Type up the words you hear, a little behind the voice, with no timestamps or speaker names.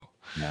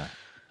Yeah.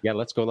 Yeah,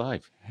 let's go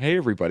live. Hey,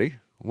 everybody.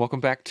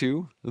 Welcome back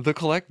to The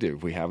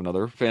Collective. We have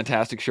another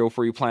fantastic show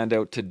for you planned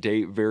out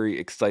today. Very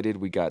excited.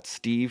 We got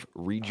Steve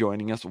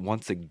rejoining us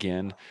once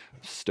again.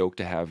 Stoked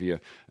to have you.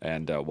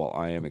 And while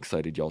I am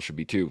excited, y'all should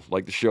be too.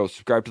 Like the show,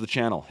 subscribe to the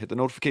channel, hit the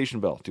notification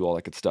bell, do all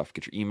that good stuff.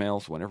 Get your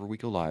emails whenever we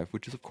go live,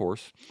 which is, of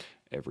course,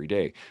 every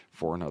day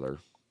for another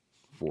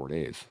 4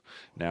 days.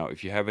 Now,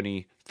 if you have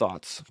any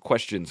thoughts,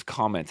 questions,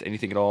 comments,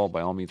 anything at all,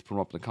 by all means, put them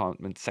up in the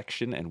comment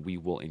section and we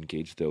will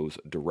engage those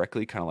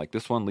directly. Kind of like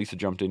this one. Lisa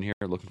jumped in here.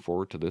 Looking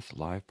forward to this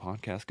live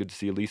podcast. Good to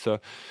see you, Lisa.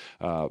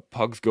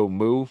 Pugs go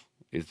moo.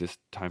 Is this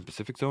time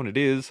Pacific zone? It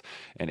is.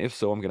 And if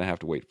so, I'm going to have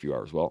to wait a few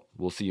hours. Well,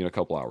 we'll see you in a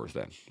couple hours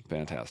then.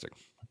 Fantastic.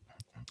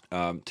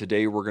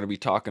 Today, we're going to be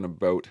talking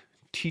about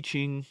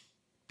teaching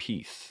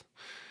peace.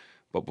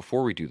 But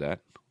before we do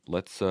that,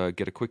 let's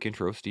get a quick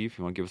intro. Steve,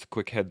 you want to give us a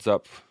quick heads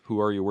up?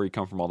 Who are you, where you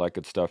come from, all that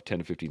good stuff? 10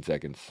 to 15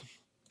 seconds.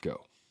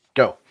 Go.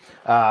 Go.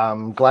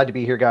 Glad to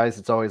be here, guys.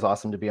 It's always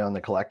awesome to be on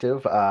The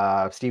Collective.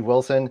 Steve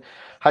Wilson,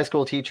 high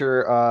school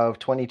teacher of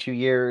 22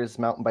 years,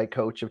 mountain bike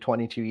coach of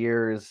 22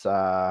 years,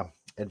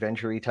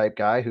 adventure-y type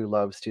guy who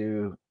loves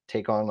to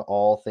take on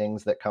all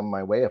things that come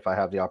my way if I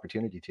have the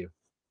opportunity to.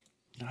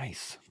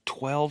 Nice.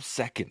 12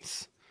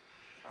 seconds.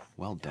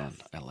 Well done.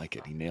 I like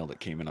it. He nailed it.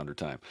 Came in under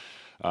time.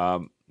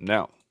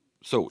 Now,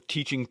 so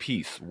teaching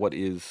peace. What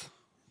is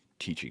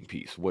teaching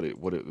peace? What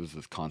is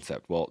this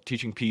concept? Well,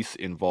 teaching peace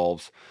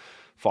involves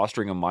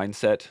fostering a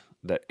mindset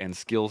and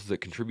skills that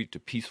contribute to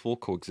peaceful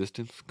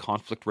coexistence,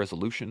 conflict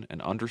resolution,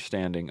 and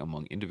understanding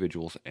among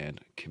individuals and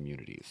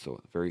communities.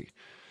 So, very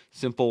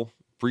simple,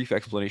 brief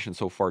explanation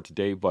so far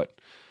today. But,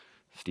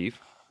 Steve,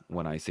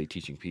 when I say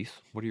teaching peace,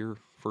 what are your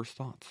first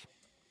thoughts?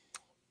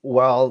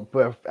 Well,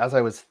 as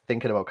I was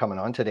thinking about coming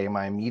on today,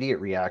 my immediate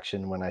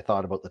reaction when I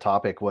thought about the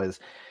topic was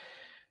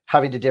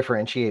having to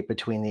differentiate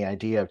between the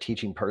idea of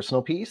teaching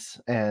personal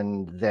peace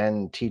and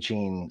then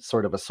teaching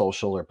sort of a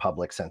social or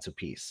public sense of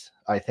peace.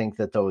 I think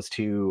that those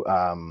two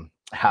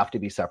have to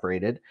be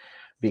separated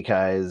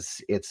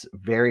because it's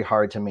very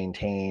hard to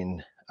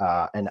maintain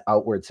an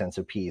outward sense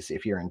of peace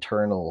if your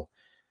internal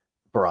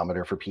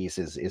barometer for peace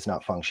is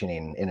not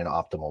functioning in an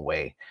optimal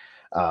way.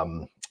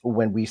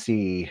 When we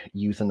see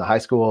youth in the high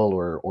school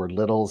or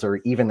littles, or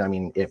even, I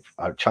mean, if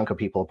a chunk of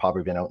people have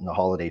probably been out in the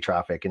holiday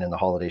traffic and in the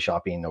holiday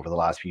shopping over the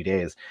last few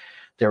days,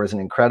 there was an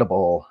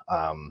incredible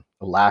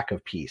lack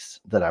of peace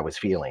that I was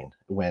feeling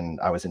when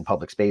I was in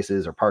public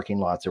spaces or parking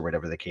lots or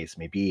whatever the case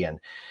may be. And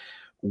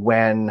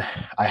when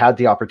I had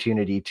the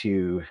opportunity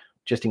to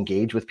just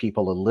engage with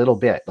people a little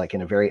bit, like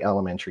in a very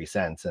elementary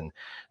sense. And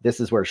this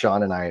is where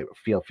Sean and I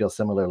feel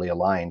similarly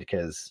aligned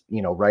because,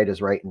 you know, right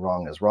is right and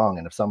wrong is wrong.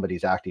 And if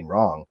somebody's acting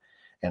wrong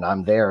and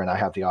I'm there and I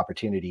have the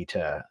opportunity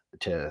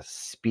to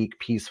speak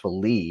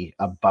peacefully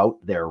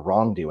about their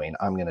wrongdoing,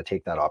 I'm going to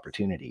take that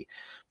opportunity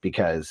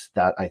because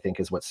that, I think,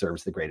 is what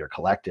serves the greater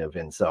collective.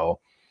 And so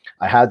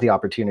I had the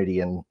opportunity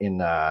in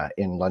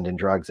London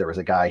Drugs. There was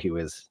a guy who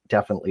was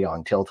definitely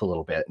on tilt a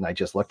little bit, and I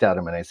just looked at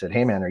him and I said,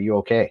 "Hey, man, are you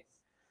okay?"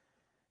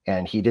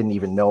 And he didn't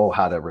even know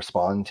how to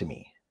respond to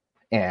me.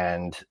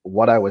 And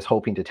what I was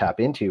hoping to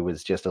tap into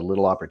was just a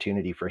little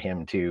opportunity for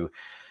him to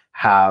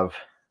have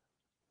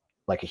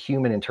like a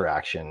human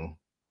interaction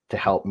to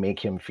help make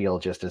him feel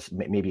just as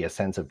maybe a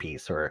sense of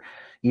peace or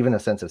even a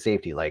sense of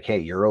safety. Like, hey,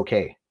 you're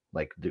okay.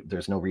 Like,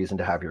 there's no reason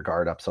to have your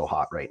guard up so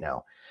hot right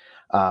now.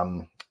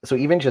 So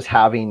even just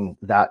having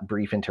that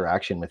brief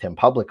interaction with him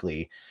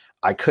publicly,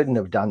 I couldn't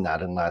have done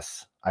that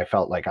unless I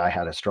felt like I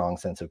had a strong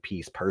sense of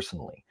peace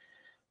personally.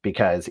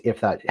 Because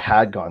if that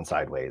had gone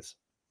sideways,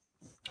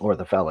 or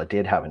the fella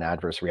did have an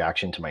adverse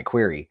reaction to my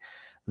query,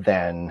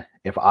 then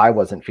if I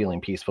wasn't feeling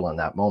peaceful in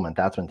that moment,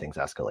 that's when things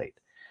escalate.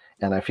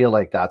 And I feel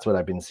like that's what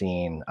I've been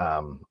seeing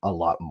a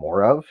lot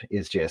more of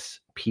is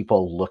just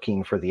people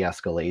looking for the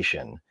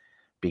escalation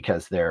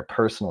because their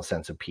personal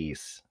sense of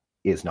peace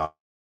is not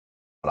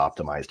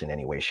optimized in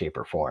any way, shape,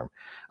 or form.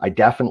 I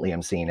definitely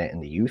am seeing it in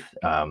the youth.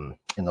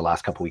 In the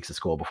last couple of weeks of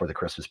school before the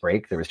Christmas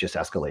break, there was just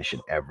escalation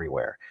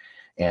everywhere.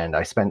 And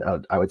I spent,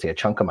 I would say, a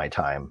chunk of my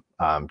time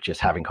just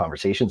having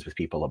conversations with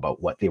people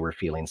about what they were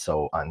feeling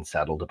so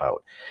unsettled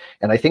about.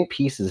 And I think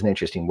peace is an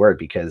interesting word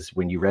because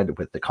when you read it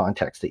with the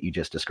context that you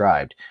just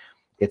described,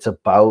 it's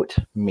about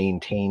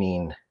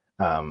maintaining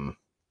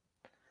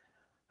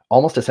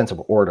almost a sense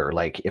of order.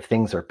 Like if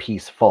things are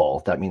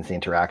peaceful, that means the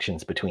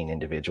interactions between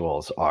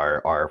individuals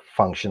are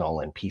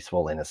functional and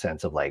peaceful in a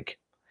sense of like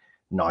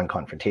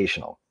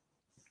non-confrontational.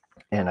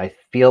 And I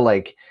feel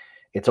like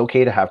it's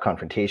okay to have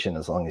confrontation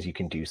as long as you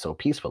can do so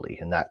peacefully,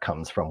 and that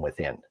comes from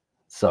within.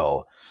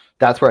 So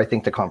that's where I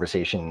think the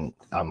conversation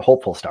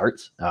hopeful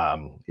starts,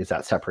 is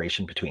that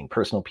separation between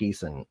personal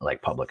peace and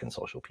like public and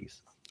social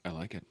peace. I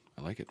like it.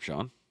 I like it.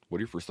 Sean, what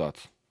are your first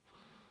thoughts?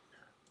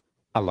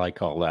 I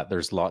like all that.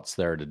 There's lots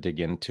there to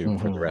dig into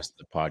for the Mm-hmm. rest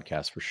of the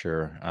podcast for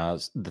sure.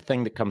 The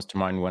thing that comes to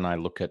mind when I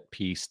look at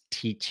peace,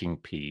 teaching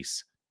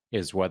peace,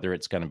 is whether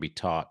it's going to be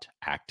taught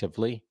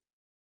actively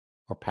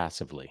or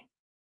passively.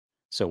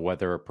 So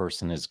whether a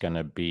person is going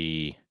to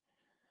be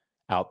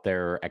out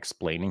there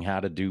explaining how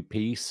to do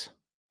peace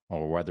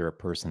or whether a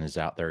person is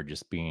out there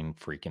just being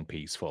freaking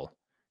peaceful,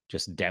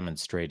 just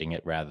demonstrating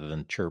it rather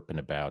than chirping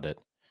about it.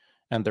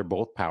 And they're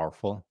both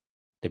powerful.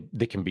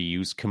 They can be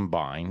used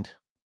combined.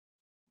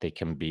 They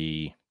can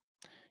be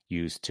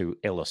used to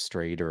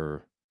illustrate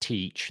or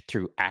teach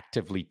through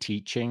actively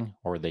teaching,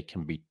 or they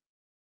can be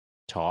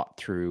taught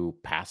through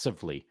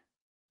passively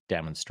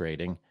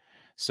demonstrating.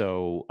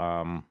 So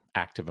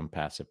active and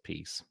passive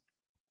peace.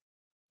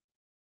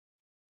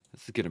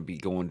 This is going to be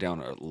going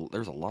down.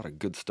 There's a lot of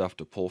good stuff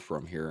to pull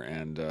from here.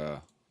 And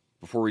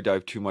before we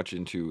dive too much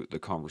into the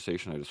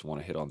conversation, I just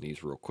want to hit on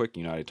these real quick.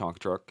 United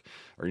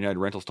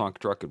Rentals Tonka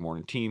Truck. Good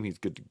morning, team. He's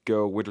good to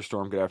go.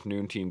 Winterstorm. Good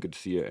afternoon, team. Good to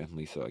see you. And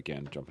Lisa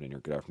again jumping in here.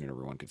 Good afternoon,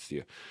 everyone. Good to see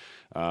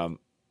you.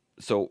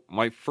 So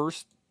my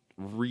first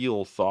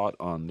real thought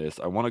on this,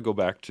 I want to go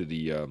back to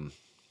the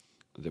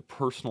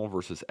personal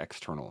versus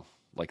external,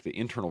 like the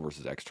internal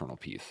versus external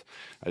piece.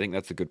 I think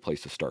that's a good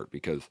place to start,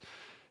 because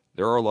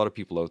there are a lot of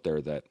people out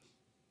there that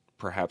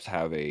perhaps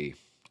have a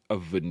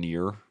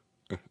veneer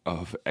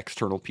of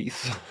external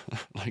peace.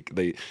 Like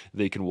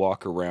they can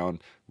walk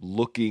around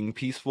looking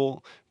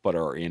peaceful, but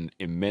are in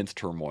immense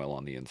turmoil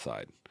on the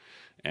inside.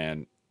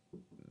 And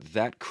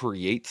that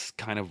creates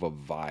kind of a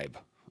vibe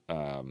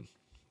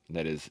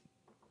that is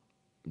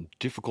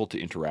difficult to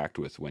interact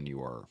with when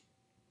you are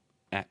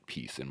at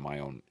peace. In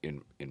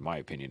my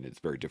opinion, it's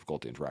very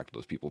difficult to interact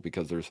with those people,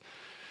 because there's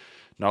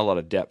not a lot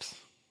of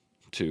depth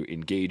to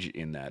engage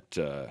in that,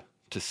 to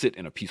sit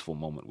in a peaceful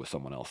moment with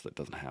someone else that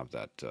doesn't have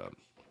that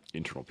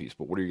internal peace.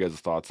 But what are your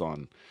guys' thoughts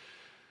on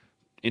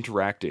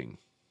interacting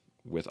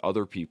with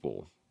other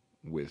people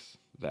with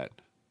that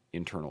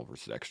internal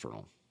versus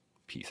external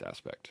peace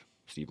aspect?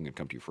 Steve, I'm going to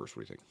come to you first.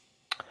 What do you think?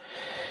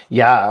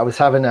 Yeah, I was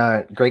having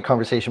a great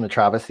conversation with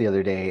Travis the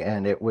other day,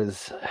 and I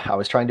was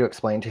trying to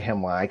explain to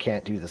him why I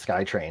can't do the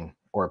SkyTrain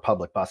or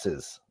public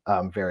buses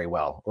very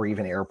well, or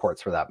even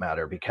airports for that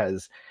matter,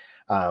 because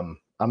I'm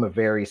a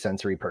very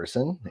sensory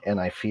person,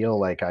 and I feel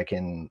like I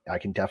can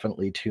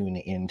definitely tune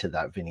into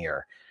that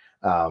veneer.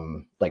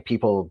 Like,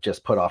 people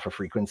just put off a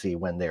frequency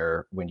when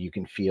you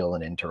can feel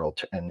an internal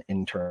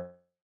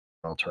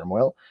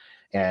turmoil,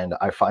 and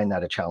I find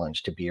that a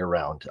challenge to be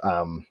around.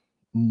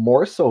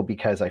 More so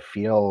because I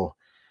feel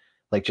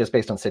like, just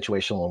based on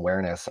situational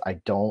awareness, I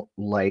don't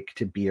like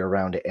to be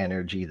around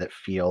energy that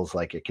feels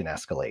like it can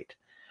escalate.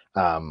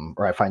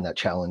 Or I find that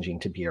challenging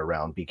to be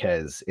around,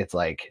 because it's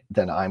like,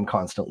 then I'm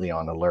constantly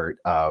on alert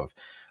of,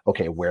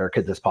 okay, where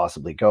could this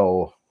possibly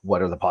go?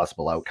 What are the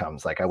possible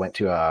outcomes? Like, I went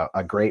to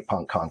a great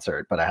punk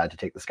concert, but I had to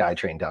take the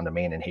SkyTrain down to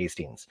Maine and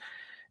Hastings.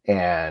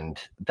 And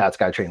that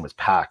SkyTrain was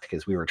packed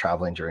because we were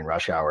traveling during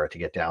rush hour to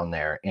get down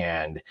there.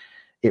 And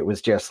it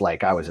was just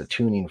like I was a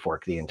tuning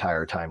fork the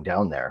entire time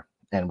down there.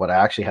 And what I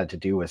actually had to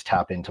do was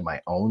tap into my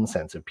own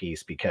sense of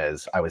peace,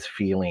 because I was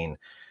feeling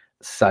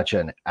such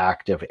an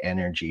active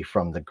energy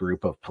from the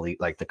group of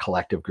like the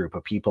collective group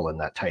of people in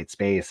that tight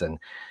space. And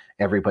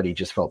everybody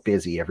just felt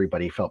busy.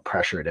 Everybody felt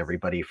pressured.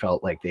 Everybody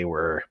felt like they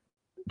were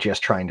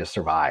just trying to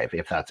survive,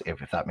 if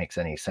that makes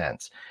any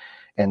sense.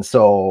 And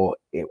so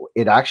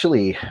it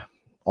actually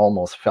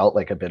almost felt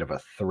like a bit of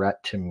a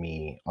threat to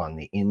me on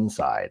the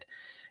inside.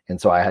 And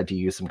so I had to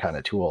use some kind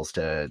of tools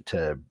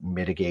to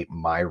mitigate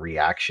my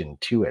reaction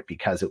to it,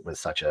 because it was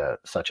such a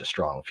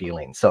strong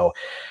feeling. So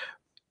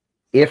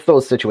if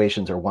those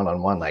situations are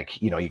one-on-one,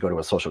 like, you go to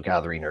a social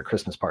gathering or a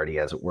Christmas party,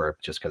 as it were,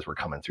 just because we're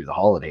coming through the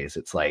holidays,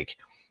 it's like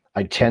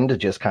I tend to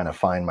just kind of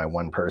find my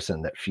one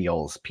person that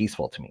feels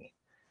peaceful to me.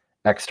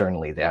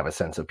 Externally, they have a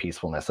sense of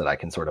peacefulness that I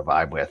can sort of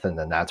vibe with, and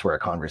then that's where a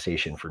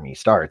conversation for me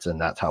starts, and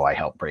that's how I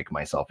help break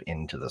myself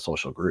into the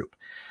social group,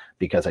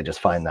 because I just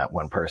find that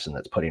one person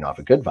that's putting off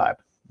a good vibe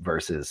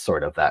versus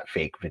sort of that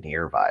fake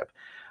veneer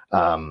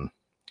vibe.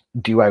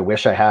 Do I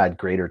wish I had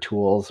greater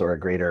tools or a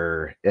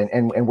greater,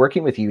 and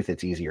working with youth,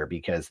 it's easier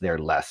because they're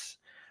less,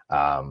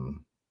 they're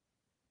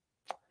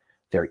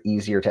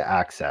easier to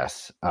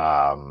access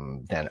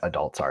than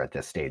adults are at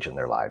this stage in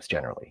their lives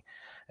generally,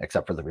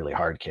 except for the really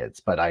hard kids.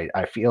 But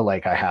I feel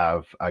like I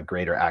have a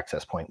greater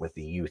access point with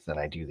the youth than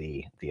I do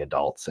the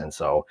adults. And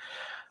so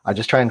I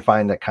just try and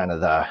find that kind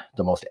of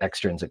the most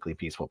extrinsically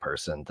peaceful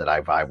person that I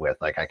vibe with,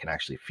 like I can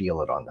actually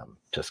feel it on them,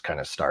 just kind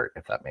of start,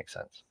 if that makes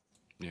sense.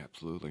 Yeah,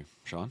 absolutely.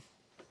 Sean,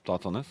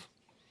 thoughts on this?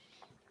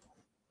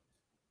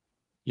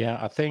 Yeah,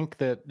 I think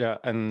that,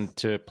 and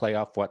to play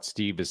off what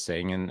Steve is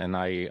saying, and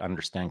I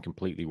understand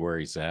completely where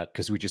he's at,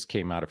 because we just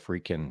came out of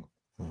freaking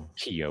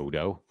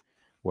Kyoto,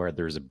 where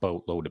there's a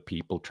boatload of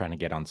people trying to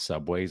get on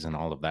subways and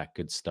all of that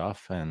good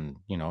stuff. And,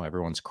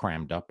 everyone's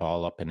crammed up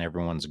all up in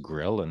everyone's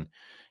grill. And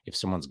if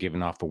someone's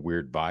giving off a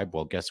weird vibe,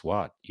 well, guess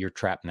what? You're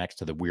trapped next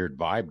to the weird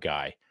vibe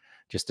guy.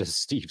 Just as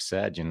Steve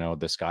said, the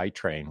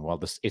SkyTrain.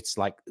 Well, it's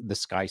like the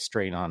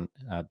SkyTrain on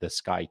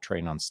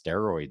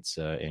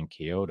steroids in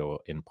Kyoto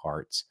in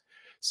parts.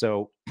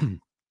 So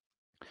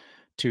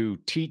to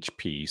teach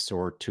peace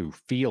or to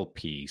feel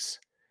peace,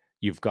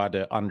 you've got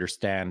to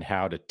understand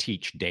how to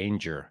teach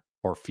danger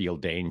or feel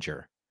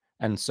danger.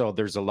 And so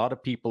there's a lot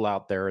of people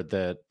out there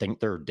that think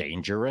they're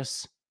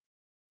dangerous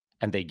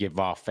and they give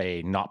off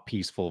a not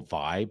peaceful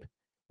vibe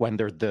when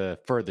they're the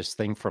furthest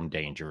thing from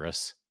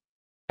dangerous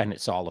and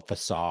it's all a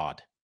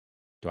facade.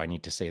 Do I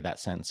need to say that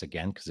sentence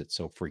again because it's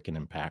so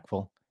freaking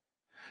impactful?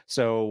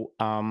 So,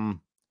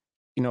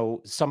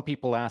 some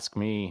people ask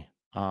me,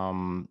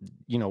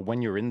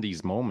 when you're in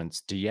these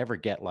moments, do you ever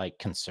get like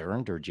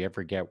concerned, or do you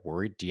ever get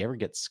worried? Do you ever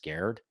get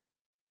scared?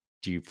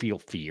 Do you feel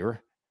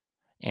fear?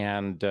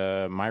 And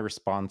my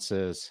response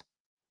is,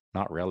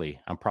 not really.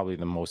 I'm probably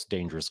the most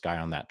dangerous guy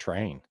on that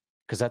train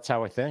because that's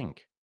how I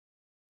think.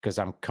 Because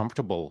I'm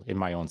comfortable in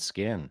my own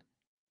skin,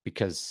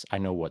 because I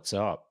know what's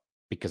up,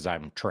 because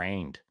I'm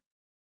trained,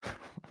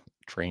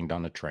 trained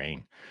on a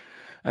train.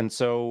 And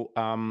so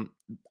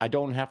I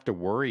don't have to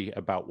worry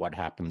about what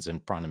happens in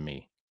front of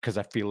me because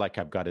I feel like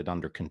I've got it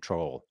under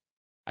control.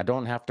 I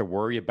don't have to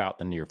worry about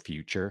the near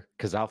future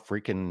because I'll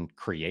freaking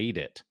create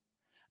it.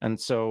 And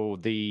so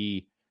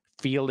the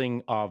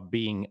feeling of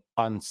being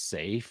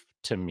unsafe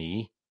to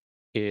me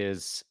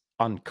is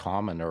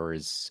uncommon, or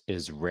is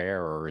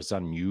rare, or is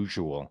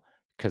unusual,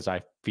 because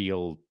I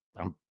feel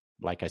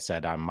like I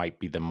said, I might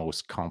be the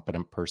most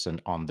competent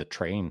person on the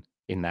train,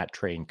 in that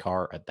train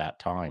car at that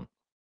time.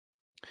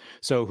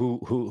 So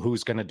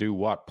who's going to do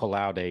what? Pull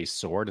out a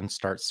sword and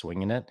start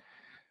swinging it?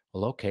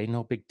 Well, okay,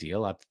 no big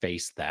deal. I've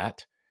faced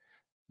that.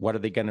 What are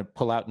they going to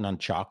pull out?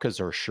 Nunchakas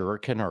or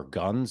shuriken or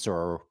guns,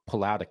 or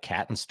pull out a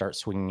cat and start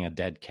swinging a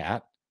dead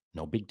cat?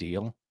 No big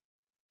deal.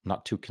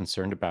 Not too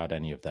concerned about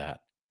any of that.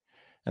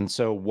 And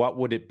so what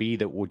would it be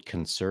that would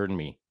concern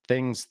me?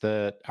 Things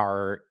that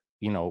are,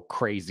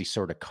 crazy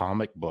sort of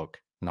comic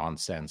book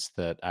nonsense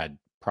that I'd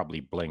probably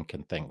blink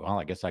and think, well,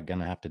 I guess I'm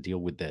going to have to deal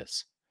with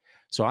this.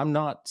 So I'm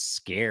not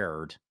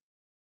scared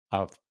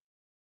of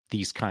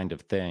these kind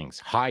of things.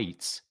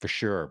 Heights, for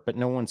sure, but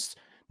no one's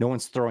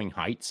throwing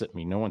heights at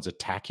me. No one's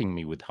attacking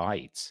me with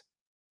heights.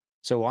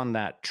 So on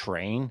that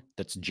train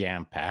that's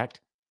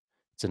jam-packed,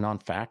 it's a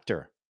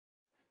non-factor.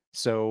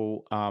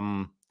 So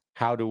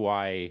how do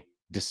I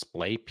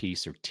display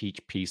peace or teach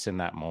peace in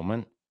that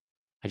moment?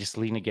 I just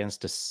lean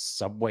against a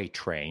subway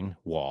train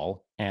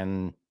wall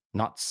and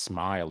not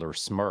smile or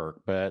smirk,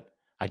 but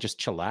I just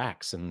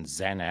chillax and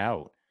zen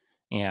out.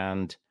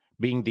 And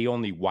being the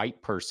only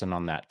white person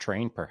on that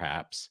train,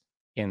 perhaps,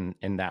 in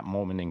that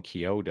moment in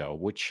Kyoto,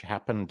 which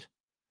happened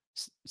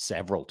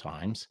several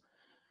times,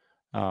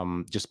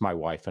 just my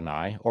wife and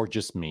I, or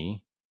just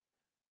me,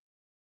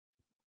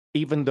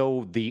 even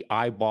though the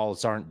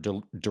eyeballs aren't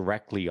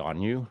directly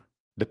on you,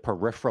 the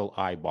peripheral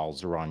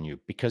eyeballs are on you,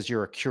 because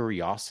you're a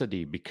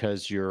curiosity,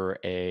 because you're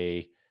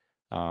a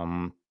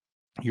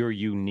you're a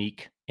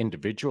unique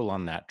individual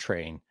on that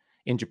train.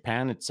 In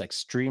Japan, it's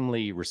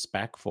extremely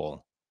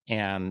respectful,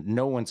 and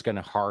no one's going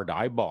to hard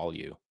eyeball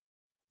you,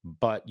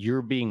 but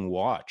you're being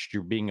watched,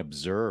 you're being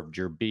observed,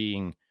 you're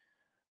being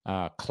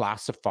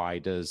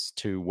classified as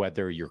to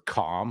whether you're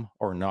calm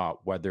or not,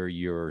 whether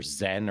you're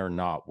zen or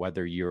not,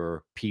 whether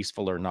you're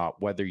peaceful or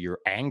not, whether you're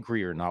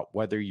angry or not,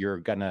 whether you're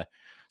gonna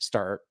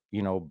start,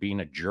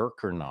 being a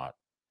jerk or not.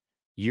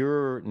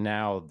 You're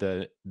now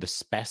the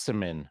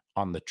specimen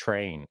on the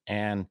train,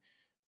 and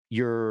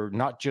you're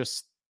not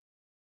just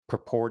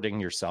purporting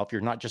yourself,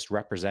 you're not just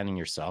representing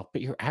yourself,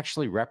 but you're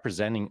actually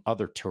representing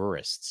other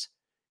tourists.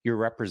 You're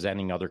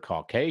representing other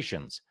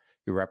Caucasians.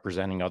 You're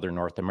representing other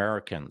North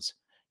Americans.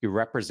 You're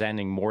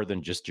representing more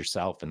than just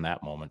yourself in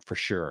that moment, for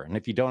sure. And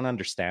if you don't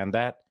understand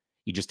that,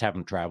 you just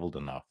haven't traveled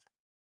enough.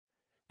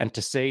 And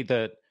to say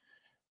that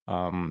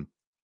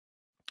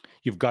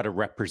you've got to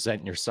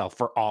represent yourself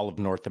for all of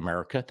North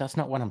America, that's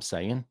not what I'm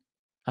saying.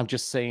 I'm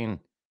just saying,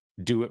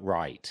 do it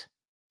right.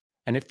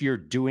 And if you're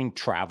doing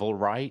travel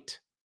right,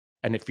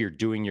 and if you're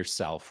doing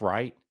yourself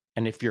right,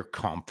 and if you're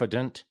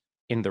confident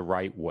in the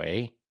right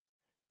way,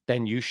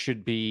 then you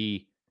should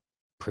be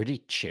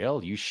pretty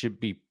chill. You should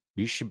be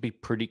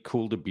pretty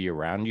cool to be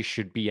around. You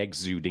should be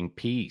exuding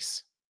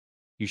peace.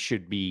 You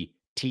should be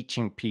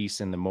teaching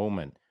peace in the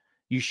moment.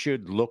 You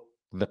should look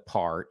the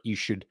part. You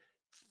should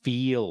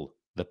feel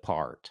the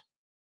part.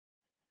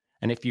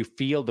 And if you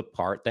feel the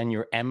part, then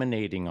you're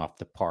emanating off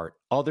the part.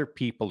 Other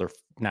people are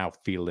now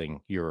feeling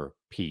your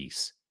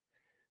peace.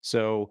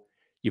 So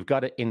you've got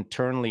to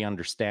internally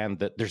understand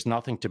that there's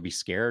nothing to be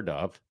scared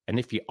of. And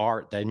if you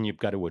are, then you've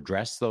got to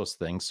address those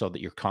things so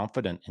that you're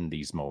confident in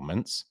these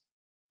moments,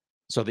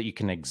 so that you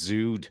can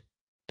exude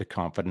the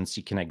confidence,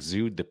 you can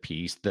exude the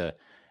peace,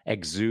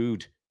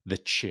 exude the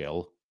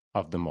chill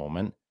of the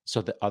moment,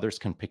 so that others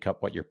can pick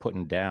up what you're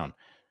putting down.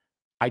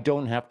 I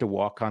don't have to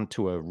walk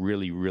onto a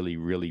really, really,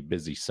 really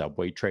busy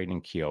subway train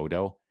in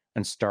Kyoto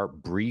and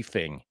start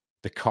briefing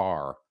the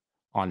car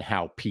on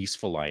how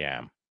peaceful I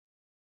am.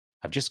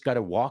 I've just got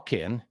to walk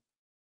in,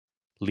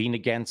 lean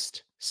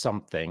against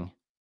something,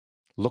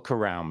 look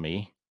around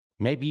me,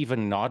 maybe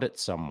even nod at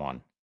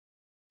someone,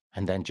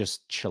 and then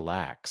just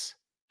chillax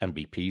and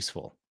be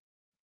peaceful.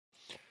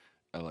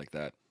 I like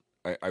that.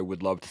 I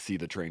would love to see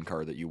the train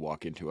car that you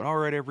walk into. And all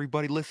right,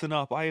 everybody, listen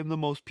up. I am the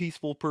most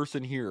peaceful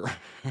person here.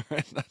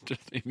 That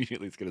just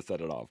immediately is going to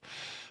set it off.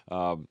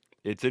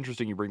 It's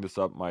interesting you bring this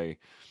up. My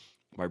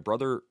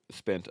brother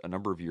spent a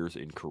number of years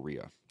in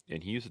Korea,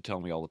 and he used to tell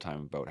me all the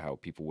time about how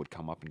people would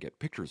come up and get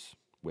pictures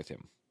with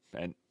him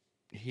And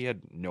he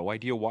had no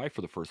idea why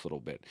for the first little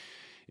bit.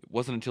 It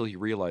wasn't until he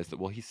realized that,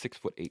 well, he's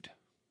 6'8",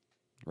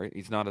 right?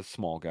 He's not a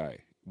small guy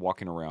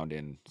walking around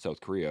in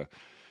South Korea.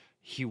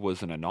 He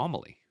was an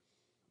anomaly,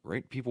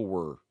 right? People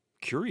were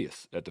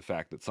curious at the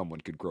fact that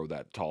someone could grow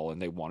that tall,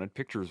 and they wanted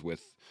pictures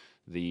with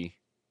the,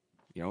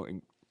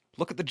 and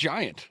look at the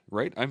giant,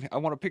 right? I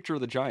want a picture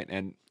of the giant.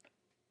 And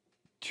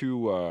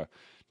to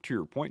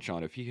your point,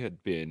 Sean, if he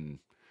had been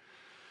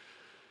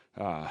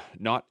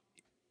not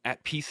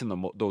at peace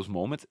in those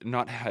moments,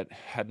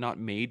 had not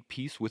made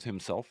peace with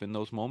himself in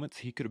those moments,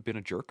 he could have been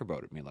a jerk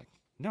about it. I mean, like,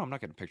 no, I'm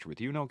not getting a picture with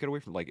you. No, get away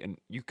from, like, and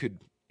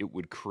it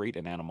would create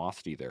an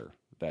animosity there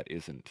that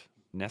isn't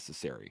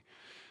necessary.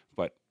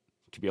 But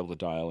to be able to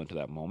dial into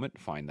that moment,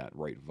 find that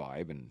right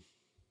vibe, and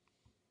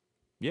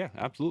yeah,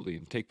 absolutely,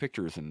 and take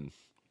pictures and,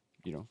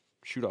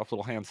 shoot off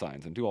little hand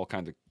signs and do all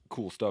kinds of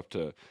cool stuff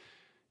to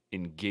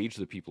engage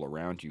the people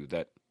around you,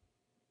 that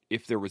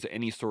if there was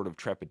any sort of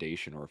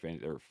trepidation, or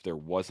if there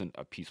wasn't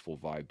a peaceful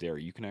vibe there,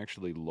 you can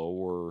actually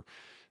lower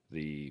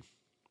the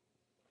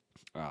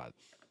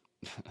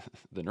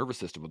the nervous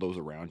system of those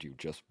around you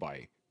just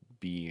by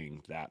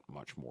being that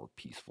much more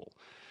peaceful.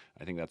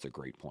 I think that's a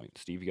great point.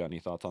 Steve, you got any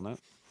thoughts on that?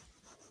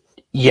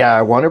 Yeah,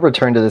 I want to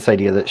return to this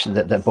idea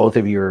that both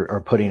of you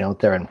are putting out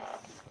there. And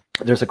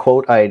there's a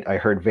quote I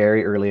heard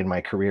very early in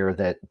my career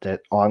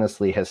that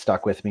honestly has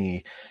stuck with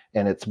me.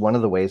 And it's one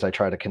of the ways I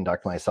try to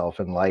conduct myself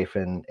in life.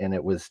 And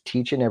it was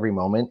teach in every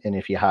moment. And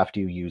if you have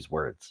to, use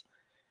words.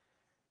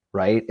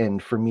 Right.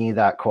 And for me,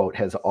 that quote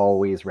has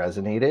always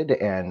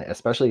resonated. And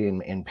especially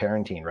in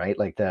parenting, right?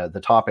 Like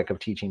the topic of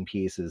teaching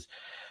peace is,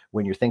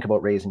 when you think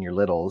about raising your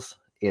littles,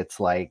 it's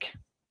like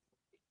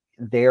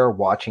they're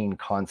watching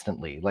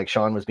constantly. Like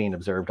Sean was being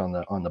observed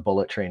on the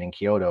bullet train in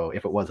Kyoto,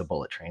 if it was a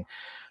bullet train.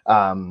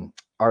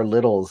 Our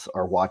littles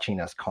are watching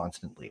us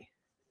constantly.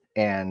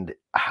 And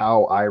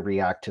how I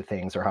react to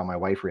things, or how my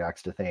wife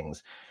reacts to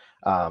things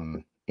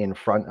in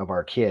front of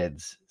our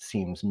kids,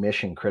 seems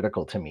mission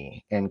critical to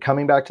me. And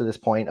coming back to this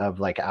point of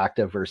like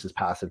active versus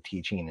passive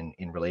teaching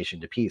in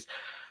relation to peace,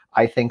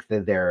 I think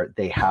that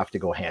they have to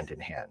go hand in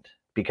hand,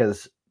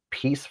 because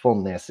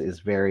peacefulness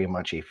is very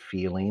much a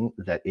feeling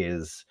that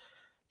is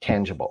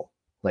tangible.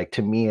 Like,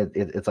 to me,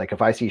 it's like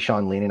if I see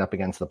Sean leaning up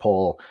against the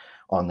pole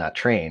on that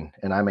train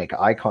and I make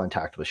eye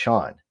contact with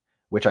Sean,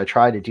 which I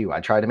try to do, I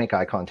try to make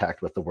eye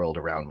contact with the world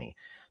around me,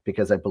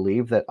 because I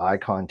believe that eye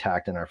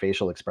contact and our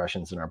facial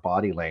expressions and our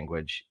body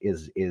language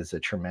is a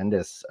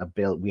tremendous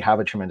ability. We have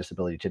a tremendous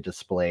ability to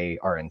display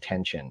our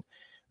intention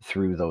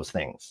through those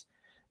things.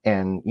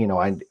 And,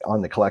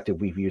 on the collective,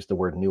 we've used the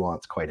word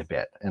nuance quite a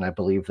bit. And I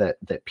believe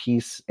that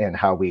peace and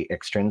how we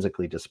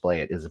extrinsically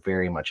display it is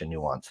very much a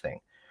nuanced thing.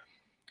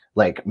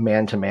 Like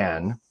man to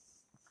man,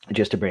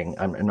 just to bring,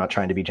 I'm not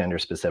trying to be gender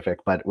specific,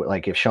 but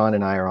like if Sean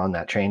and I are on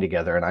that train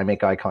together and I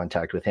make eye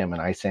contact with him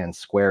and I stand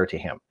square to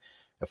him,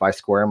 if I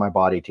square my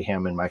body to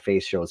him and my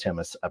face shows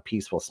him a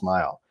peaceful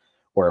smile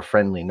or a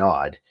friendly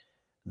nod,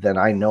 then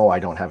I know I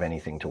don't have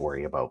anything to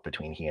worry about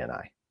between he and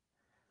I,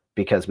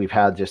 because we've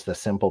had just a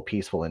simple,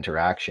 peaceful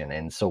interaction.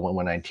 And so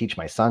when I teach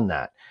my son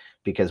that,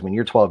 because when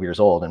you're 12 years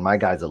old, and my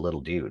guy's a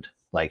little dude,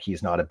 like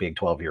he's not a big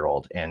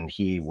 12-year-old, and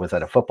he was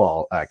at a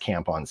football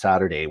camp on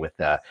Saturday with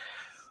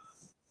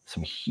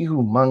some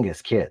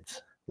humongous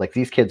kids. Like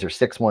these kids are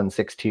 6'1",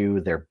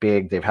 6'2", they're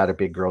big, they've had a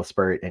big growth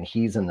spurt, and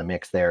he's in the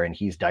mix there and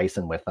he's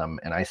dicing with them.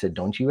 And I said,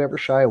 don't you ever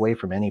shy away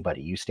from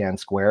anybody. You stand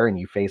square and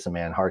you face a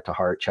man heart to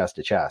heart, chest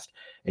to chest,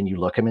 and you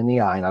look him in the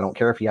eye. And I don't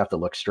care if you have to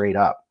look straight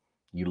up.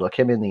 You look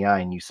him in the eye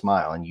and you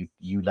smile, and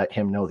you let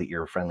him know that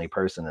you're a friendly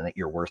person and that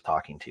you're worth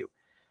talking to.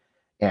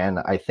 And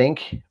I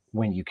think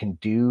when you can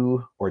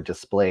do or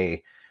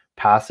display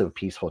passive,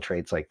 peaceful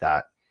traits like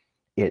that,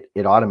 it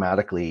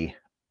automatically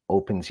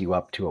opens you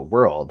up to a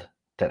world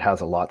that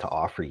has a lot to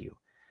offer you.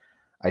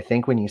 I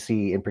think when you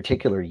see, in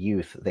particular,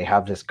 youth, they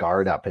have this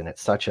guard up, and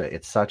it's such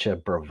a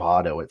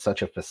bravado, it's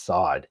such a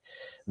facade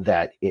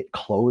that it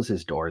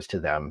closes doors to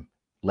them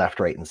left,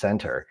 right, and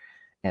center.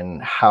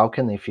 And how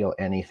can they feel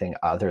anything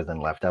other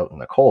than left out in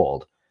the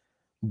cold?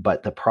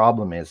 But the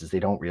problem is they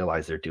don't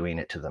realize they're doing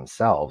it to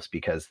themselves,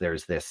 because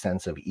there's this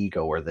sense of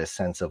ego, or this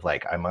sense of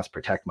like, I must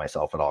protect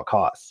myself at all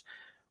costs.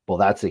 Well,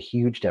 that's a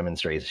huge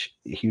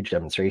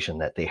demonstration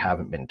that they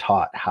haven't been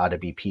taught how to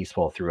be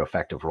peaceful through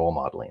effective role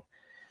modeling.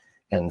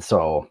 And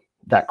so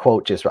that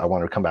quote, I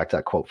want to come back to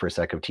that quote for a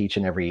sec, of teach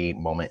in every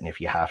moment, and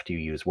if you have to,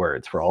 use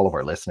words. For all of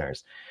our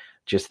listeners,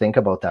 just think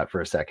about that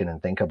for a second,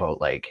 and think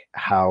about like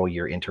how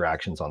your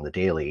interactions on the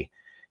daily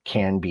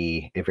can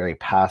be a very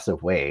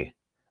passive way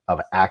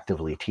of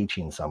actively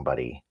teaching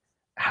somebody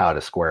how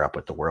to square up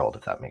with the world,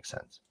 if that makes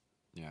sense.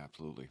 Yeah,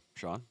 absolutely.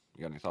 Sean,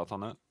 you got any thoughts on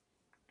that?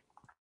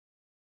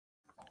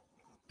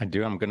 I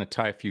do. I'm going to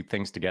tie a few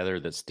things together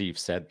that Steve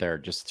said there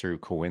just through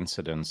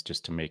coincidence,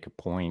 just to make a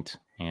point.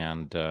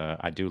 And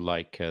I do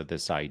like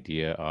this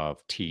idea of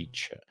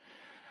teach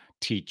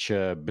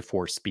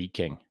before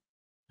speaking.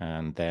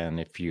 And then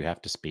if you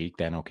have to speak,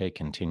 then okay,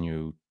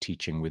 continue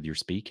teaching with your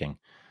speaking.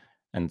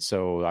 And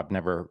so I've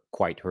never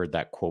quite heard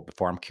that quote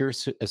before. I'm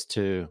curious as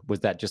to,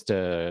 was that just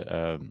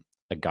a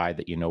a guy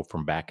that you know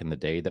from back in the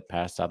day that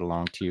passed that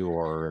along to you,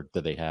 or do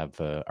they have?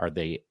 Are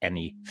they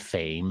any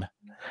fame?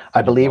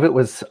 I believe it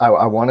was.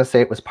 I want to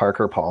say it was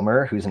Parker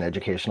Palmer, who's an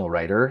educational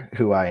writer,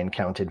 who I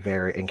encountered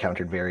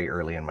very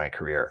early in my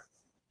career.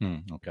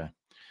 Okay,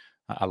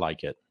 I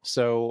like it.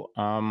 So,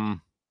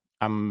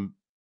 I'm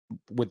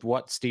with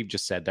what Steve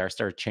just said there. I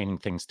started chaining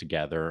things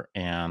together,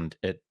 and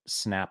it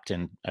snapped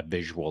in a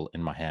visual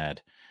in my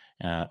head,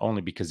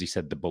 only because he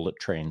said the bullet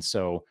train.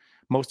 So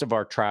most of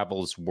our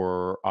travels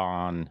were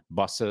on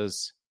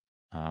buses,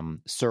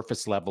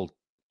 surface level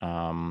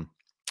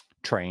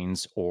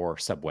trains, or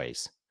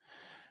subways.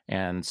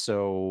 And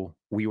so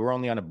we were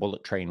only on a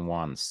bullet train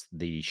once,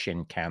 the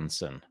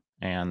Shinkansen.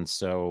 And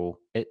so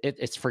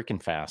it's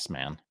freaking fast,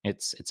 man.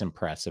 It's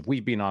impressive.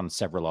 We've been on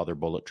several other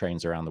bullet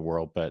trains around the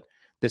world, but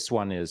this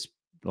one is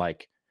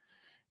like,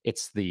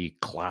 it's the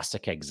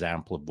classic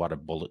example of what a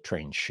bullet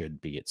train should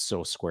be. It's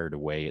so squared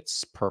away.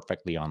 It's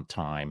perfectly on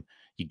time.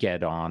 You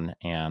get on,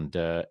 and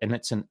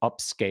it's an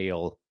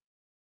upscale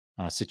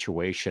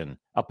situation.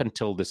 Up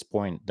until this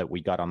point that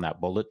we got on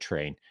that bullet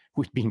train,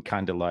 we'd been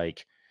kind of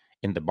like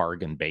in the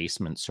bargain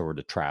basement sort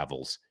of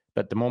travels.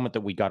 But the moment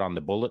that we got on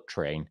the bullet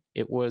train,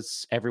 it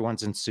was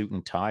everyone's in suit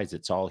and ties.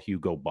 It's all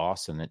Hugo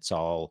Boss, and it's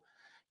all,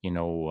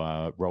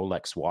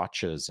 Rolex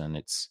watches, and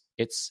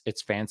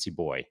it's fancy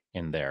boy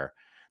in there.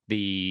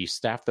 The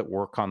staff that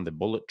work on the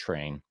bullet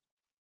train,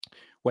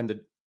 when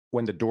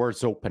the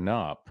doors open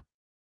up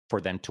for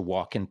them to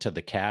walk into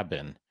the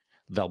cabin,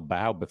 they'll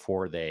bow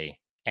before they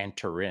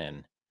enter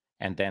in,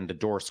 and then the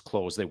doors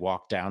close, they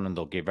walk down, and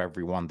they'll give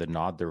everyone the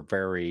nod. They're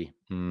very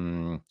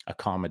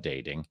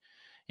accommodating,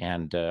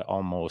 and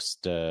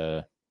almost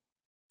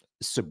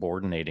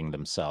subordinating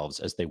themselves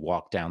as they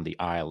walk down the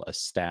aisle as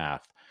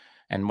staff.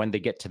 And when they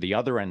get to the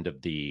other end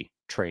of the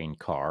train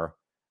car,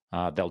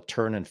 they'll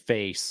turn and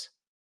face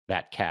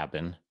that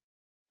cabin,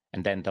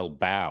 and then they'll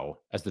bow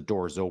as the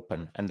doors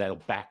open, and they'll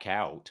back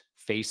out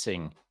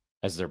facing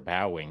as they're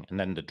bowing, and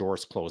then the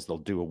doors close, they'll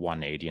do a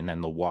 180, and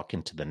then they'll walk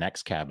into the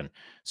next cabin.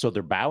 So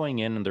they're bowing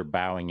in and they're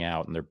bowing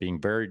out, and they're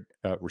being very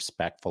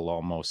respectful,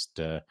 almost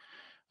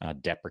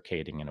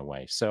deprecating in a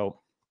way. So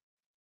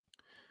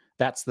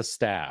that's the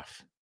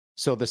staff.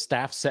 So the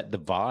staff set the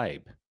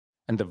vibe,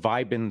 and the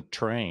vibe in the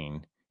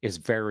train is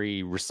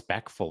very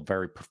respectful,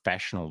 very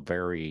professional,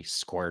 very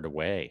squared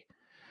away.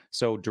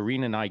 So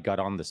Doreen and I got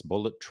on this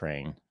bullet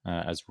train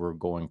as we're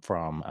going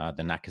from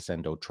the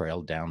Nakasendo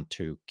Trail down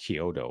to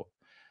Kyoto.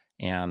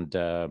 And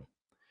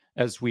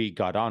as we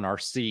got on our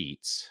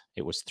seats,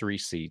 it was 3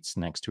 seats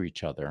next to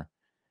each other.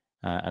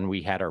 And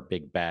we had our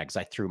big bags.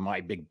 I threw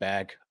my big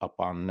bag up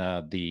on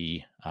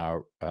the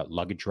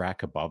luggage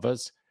rack above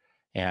us.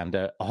 And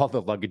all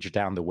the luggage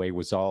down the way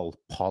was all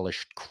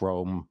polished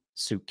chrome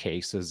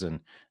suitcases and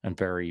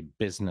very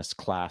business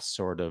class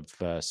sort of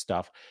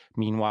stuff.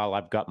 Meanwhile,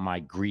 I've got my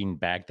green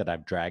bag that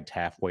I've dragged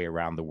halfway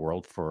around the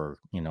world for,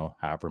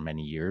 however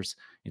many years.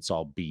 It's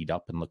all beat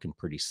up and looking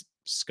pretty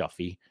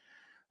scuffy.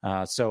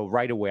 So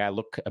right away, I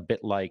look a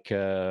bit like,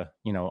 I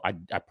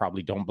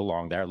probably don't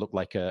belong there. I look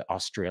like an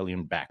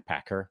Australian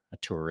backpacker, a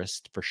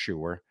tourist for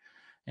sure.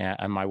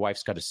 And my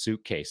wife's got a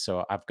suitcase,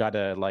 so I've got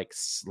to like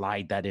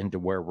slide that into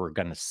where we're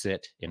going to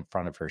sit in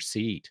front of her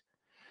seat.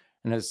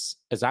 And as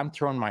I'm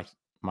throwing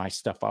my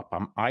stuff up,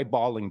 I'm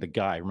eyeballing the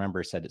guy. Remember,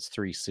 I said it's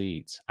 3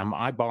 seats. I'm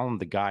eyeballing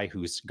the guy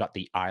who's got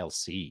the aisle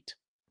seat.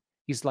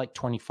 He's like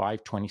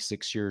 25,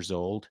 26 years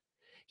old.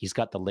 He's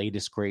got the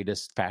latest,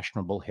 greatest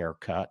fashionable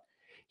haircut.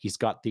 He's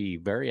got the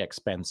very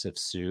expensive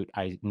suit.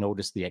 I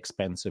noticed the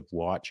expensive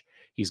watch.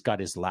 He's got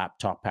his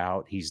laptop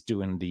out. He's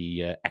doing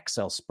the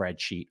Excel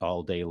spreadsheet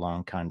all day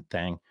long kind of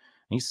thing.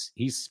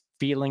 He's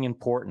feeling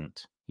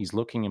important. He's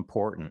looking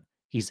important.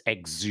 He's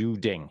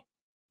exuding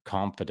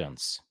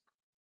confidence.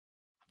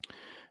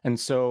 And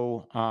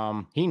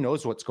so he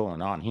knows what's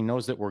going on. He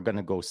knows that we're going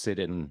to go sit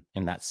in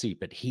that seat,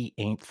 but he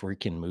ain't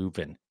freaking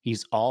moving.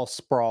 He's all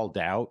sprawled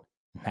out.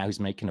 Now he's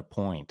making a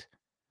point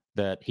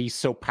that he's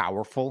so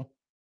powerful.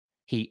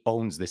 He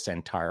owns this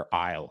entire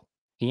aisle.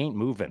 He ain't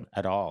moving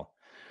at all.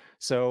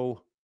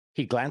 So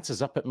he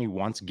glances up at me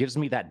once, gives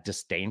me that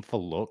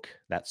disdainful look,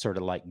 that sort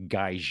of like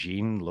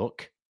gaijin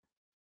look.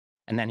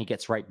 And then he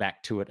gets right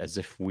back to it as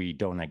if we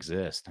don't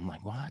exist. I'm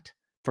like, what?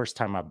 First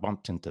time I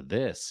bumped into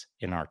this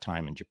in our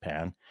time in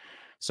Japan.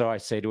 So I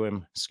say to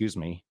him, excuse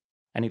me.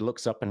 And he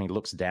looks up and he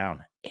looks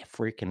down. He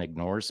freaking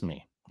ignores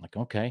me. I'm like,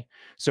 okay.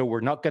 So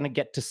we're not going to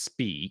get to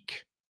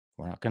speak.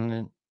 We're not going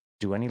to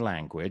do any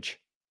language.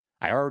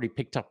 I already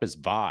picked up his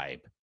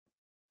vibe.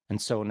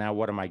 And so now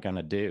what am I going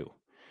to do?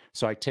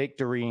 So I take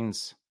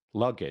Doreen's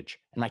luggage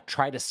and I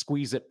try to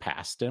squeeze it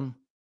past him.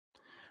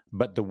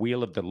 But the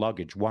wheel of the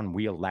luggage, one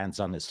wheel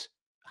lands on his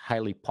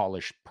highly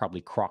polished,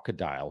 probably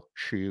crocodile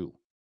shoe.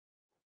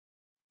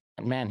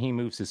 And man, he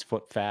moves his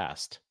foot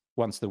fast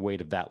once the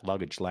weight of that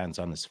luggage lands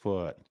on his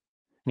foot.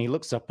 And he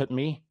looks up at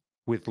me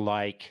with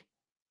like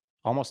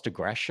almost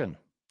aggression.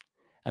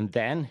 And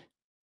then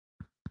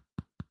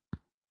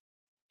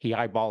he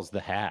eyeballs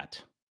the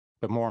hat,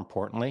 but more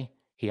importantly,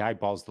 he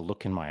eyeballs the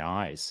look in my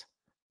eyes.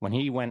 When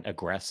he went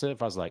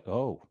aggressive, I was like,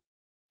 oh.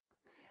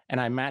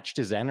 and I matched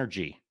his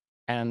energy.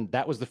 And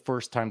that was the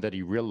first time that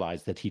he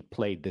realized that he'd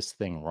played this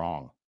thing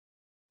wrong.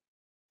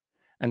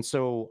 And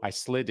so I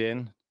slid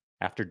in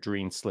after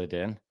Dreen slid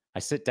in. I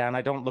sit down.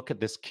 I don't look at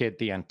this kid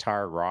the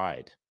entire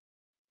ride.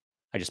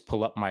 I just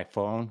pull up my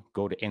phone,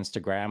 go to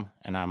Instagram,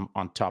 and I'm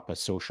on top of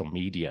social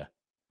media.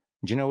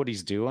 Do you know what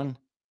he's doing?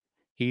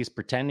 He's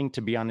pretending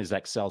to be on his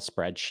Excel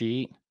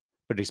spreadsheet,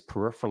 but he's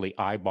peripherally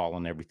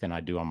eyeballing everything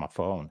I do on my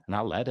phone. And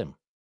I let him,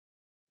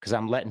 because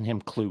I'm letting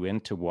him clue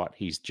into what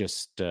he's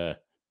just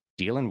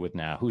dealing with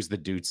now. Who's the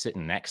dude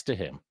sitting next to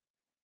him?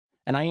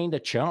 And I ain't a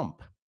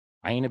chump.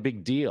 I ain't a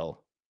big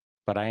deal,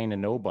 but I ain't a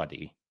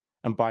nobody.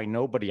 And by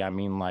nobody, I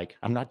mean, like,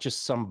 I'm not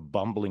just some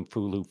bumbling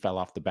fool who fell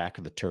off the back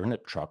of the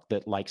turnip truck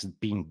that likes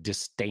being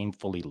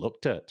disdainfully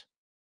looked at.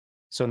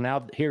 So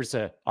now here's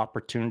an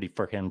opportunity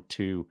for him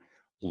to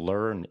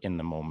learn in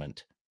the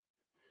moment.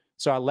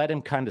 So I let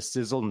him kind of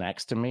sizzle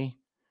next to me.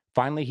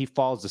 Finally, he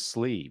falls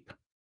asleep.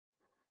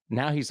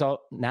 Now he's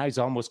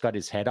almost got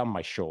his head on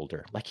my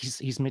shoulder. Like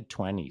he's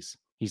mid-20s.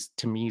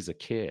 To me, he's a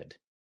kid.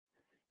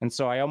 And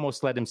so I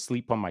almost let him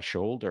sleep on my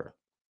shoulder.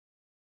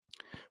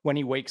 When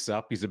he wakes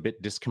up, he's a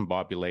bit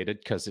discombobulated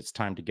because it's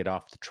time to get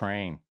off the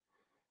train.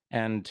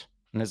 And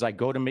as I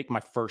go to make my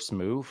first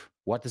move,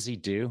 what does he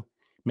do?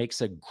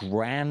 Makes a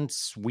grand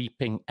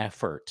sweeping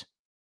effort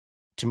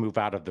to move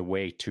out of the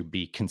way, to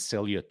be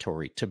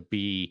conciliatory, to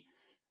be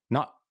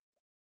not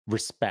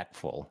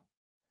respectful,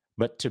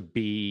 but to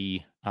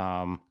be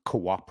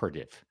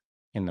cooperative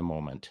in the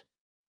moment.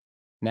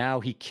 Now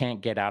he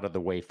can't get out of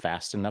the way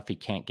fast enough. He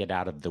can't get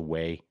out of the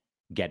way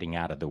getting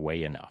out of the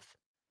way enough.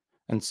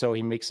 And so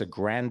he makes a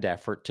grand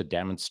effort to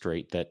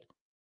demonstrate that,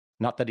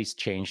 not that he's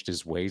changed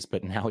his ways,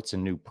 but now it's a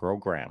new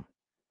program.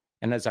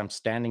 And as I'm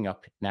standing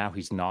up, now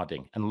he's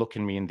nodding and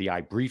looking me in the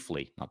eye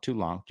briefly, not too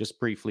long, just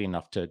briefly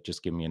enough to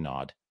just give me a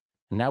nod.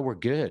 And now we're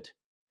good.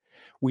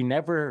 We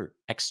never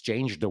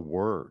exchanged a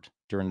word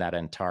during that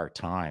entire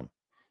time.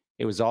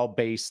 It was all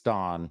based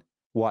on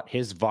what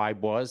his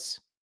vibe was.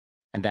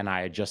 And then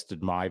I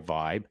adjusted my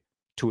vibe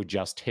to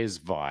adjust his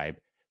vibe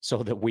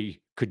so that we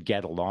could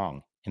get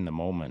along in the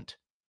moment.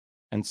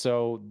 And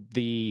so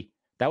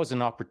that was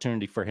an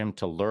opportunity for him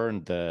to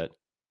learn that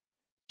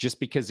just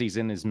because he's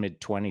in his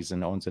mid-20s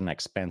and owns an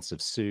expensive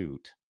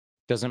suit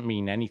doesn't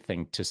mean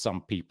anything to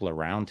some people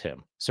around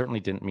him.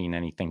 Certainly didn't mean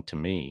anything to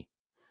me.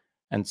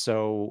 And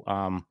so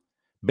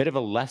bit of a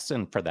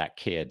lesson for that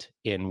kid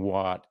in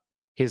what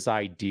his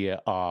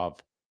idea of,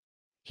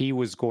 he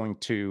was going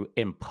to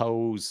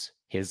impose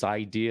his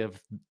idea of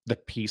the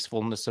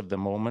peacefulness of the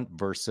moment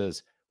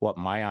versus what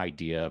my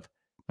idea of,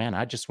 man,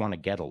 I just want to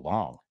get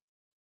along.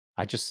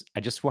 I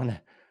just want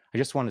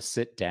to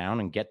sit down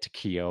and get to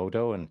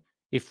Kyoto, and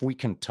if we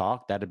can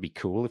talk, that'd be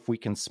cool. If we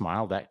can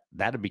smile,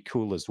 that'd be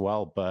cool as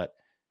well. But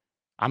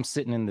I'm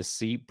sitting in the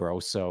seat, bro,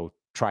 so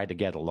try to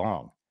get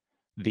along.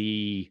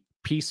 The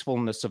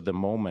peacefulness of the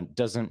moment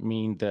doesn't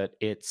mean that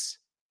it's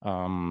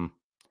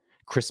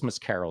Christmas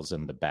carols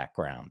in the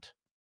background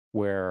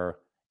where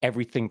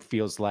everything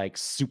feels like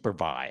super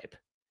vibe.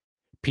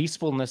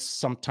 Peacefulness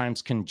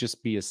sometimes can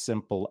just be as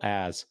simple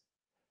as,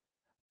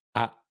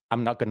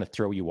 I'm not going to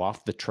throw you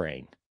off the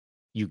train.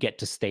 You get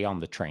to stay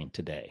on the train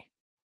today.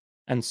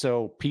 And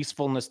so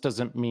peacefulness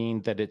doesn't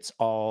mean that it's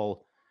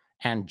all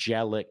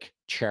angelic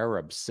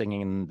cherubs singing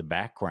in the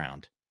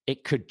background.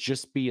 It could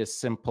just be as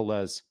simple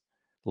as,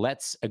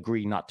 let's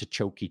agree not to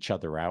choke each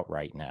other out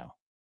right now.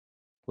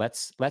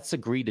 Let's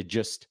agree to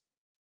just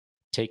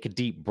take a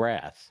deep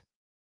breath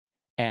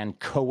and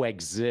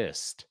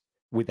coexist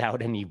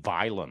without any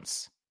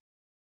violence.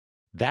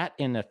 That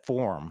in a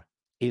form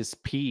is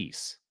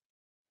peace.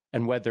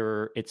 And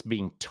whether it's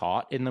being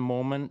taught in the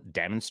moment,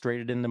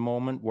 demonstrated in the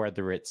moment,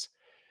 whether it's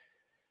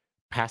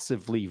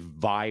passively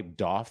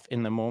vibed off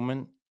in the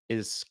moment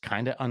is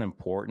kind of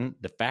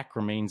unimportant. The fact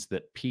remains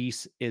that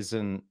peace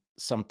isn't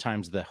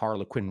sometimes the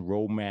Harlequin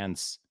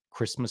romance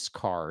Christmas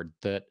card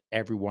that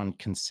everyone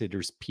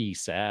considers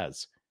peace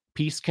as.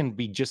 Peace can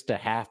be just a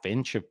half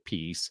inch of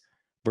peace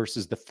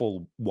versus the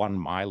full 1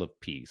 mile of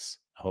peace.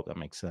 I hope that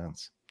makes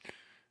sense.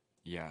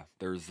 Yeah,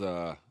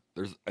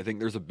 I think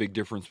there's a big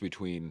difference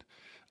between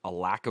a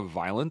lack of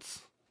violence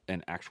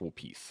and actual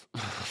peace.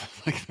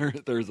 Like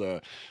there's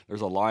a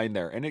line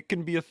there, and it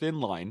can be a thin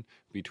line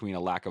between a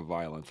lack of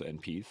violence and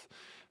peace,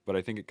 but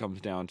I think it comes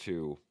down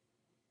to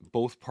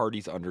both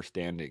parties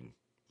understanding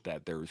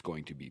that there's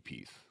going to be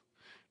peace.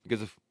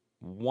 Because if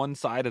one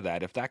side of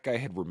that, if that guy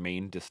had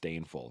remained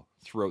disdainful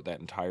throughout that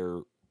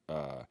entire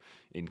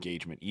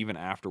engagement, even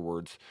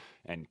afterwards,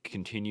 and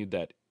continued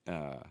that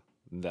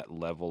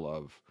level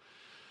of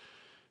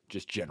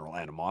just general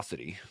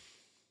animosity,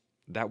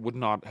 that would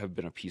not have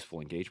been a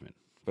peaceful engagement.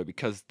 But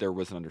because there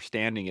was an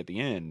understanding at the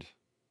end,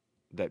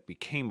 that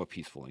became a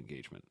peaceful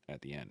engagement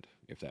at the end,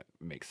 if that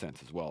makes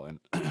sense as well. And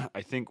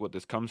I think what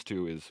this comes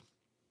to is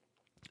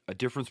a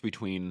difference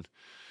between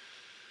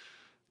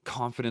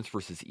confidence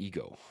versus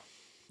ego.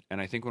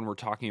 And I think when we're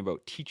talking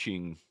about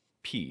teaching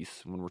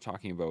peace, when we're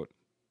talking about,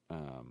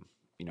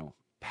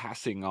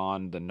 passing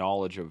on the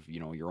knowledge of,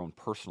 your own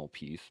personal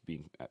peace,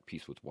 being at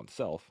peace with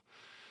oneself,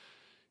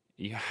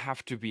 you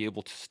have to be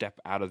able to step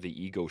out of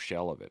the ego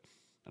shell of it.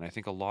 And I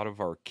think a lot of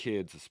our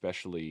kids,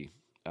 especially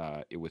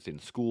within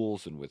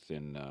schools and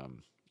within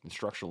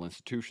instructional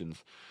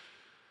institutions,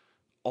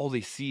 all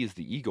they see is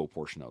the ego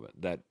portion of it,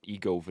 that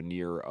ego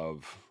veneer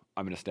of,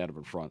 I'm going to stand up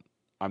in front,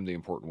 I'm the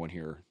important one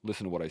here,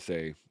 listen to what I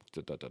say,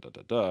 da, da, da, da,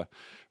 da, da,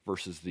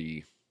 versus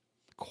the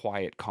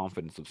quiet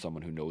confidence of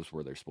someone who knows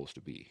where they're supposed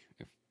to be,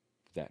 if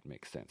that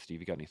makes sense.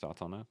 Steve, you got any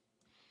thoughts on that?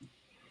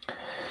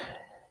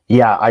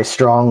 Yeah, I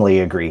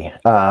strongly agree.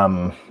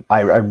 I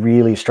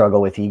really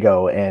struggle with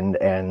ego,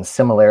 and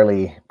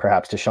similarly,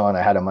 perhaps to Sean,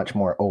 I had a much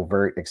more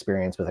overt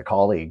experience with a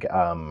colleague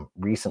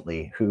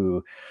recently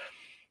who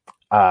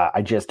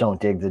I just don't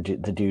dig the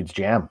dude's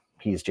jam.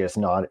 He's just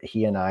not.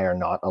 He and I are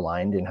not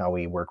aligned in how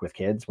we work with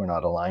kids. We're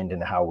not aligned in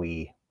how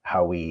we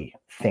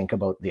think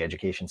about the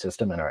education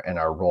system and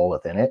our role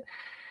within it.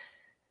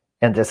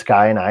 And this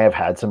guy and I have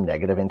had some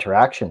negative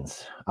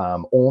interactions,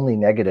 only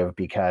negative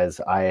because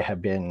I have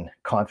been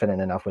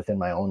confident enough within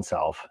my own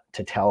self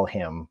to tell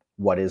him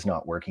what is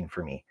not working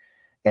for me,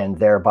 and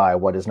thereby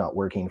what is not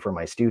working for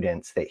my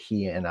students that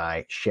he and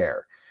I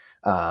share.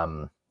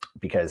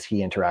 Because he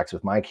interacts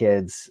with my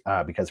kids,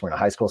 because we're in a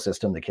high school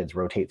system, the kids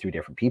rotate through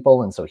different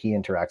people. And so he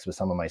interacts with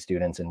some of my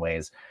students in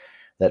ways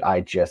that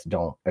I just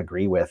don't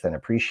agree with and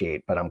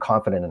appreciate, but I'm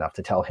confident enough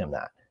to tell him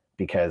that,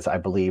 because I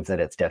believe that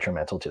it's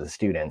detrimental to the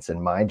students.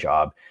 And my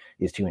job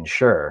is to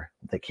ensure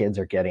the kids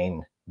are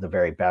getting the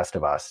very best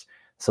of us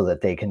so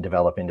that they can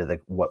develop into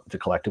what the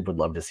collective would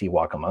love to see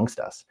walk amongst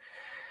us.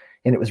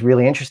 And it was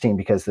really interesting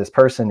because this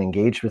person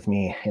engaged with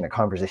me in a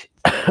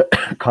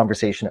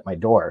conversation at my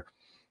door.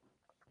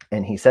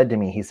 And he said to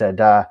me, he said,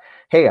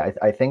 hey,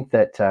 I think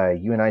that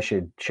you and I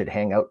should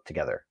hang out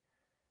together.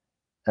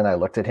 And I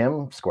looked at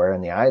him square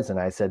in the eyes and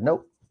I said,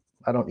 nope,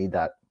 I don't need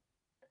that.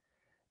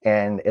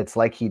 And it's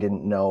like he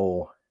didn't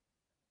know,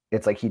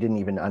 it's like he didn't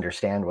even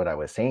understand what I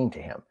was saying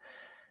to him.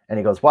 And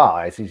he goes, wow,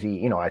 I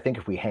see, I think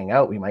if we hang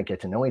out, we might get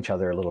to know each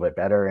other a little bit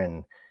better.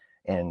 And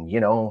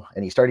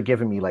he started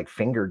giving me like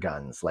finger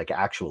guns, like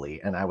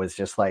actually. And I was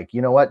just like,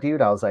 you know what,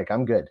 dude? I was like,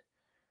 I'm good.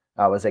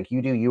 I was like,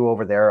 you do you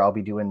over there, I'll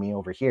be doing me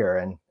over here.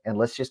 And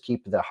let's just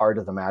keep the heart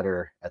of the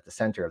matter at the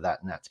center of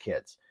that. And that's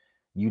kids.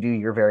 You do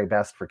your very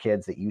best for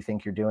kids that you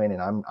think you're doing.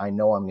 And I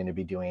know I'm going to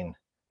be doing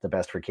the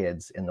best for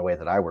kids in the way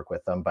that I work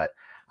with them. But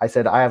I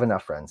said, I have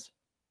enough friends.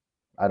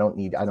 I don't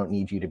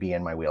need you to be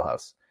in my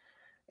wheelhouse.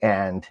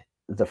 And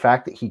the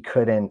fact that he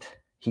couldn't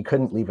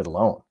leave it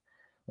alone.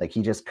 Like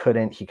he just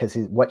couldn't, because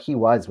what he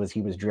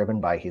was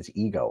driven by his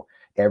ego.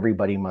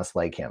 Everybody must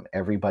like him.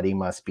 Everybody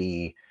must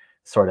be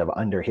sort of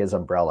under his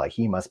umbrella.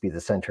 He must be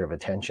the center of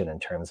attention in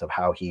terms of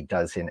how he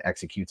does and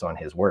executes on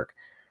his work.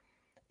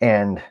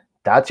 And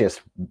that's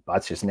just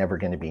never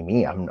going to be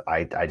me.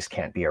 I just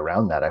can't be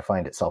around that. I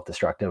find it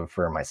self-destructive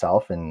for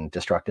myself and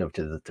destructive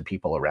to the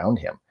people around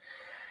him.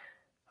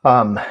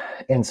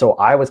 And so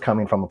I was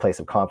coming from a place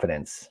of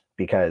confidence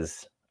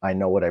because I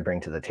know what I bring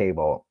to the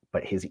table,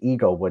 but his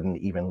ego wouldn't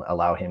even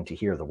allow him to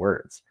hear the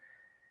words.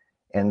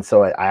 And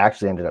so I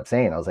actually ended up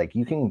saying, I was like,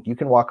 you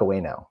can walk away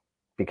now,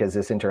 because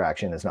this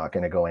interaction is not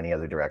going to go any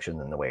other direction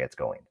than the way it's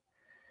going.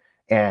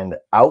 And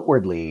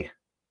outwardly,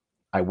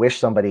 I wish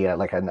somebody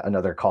like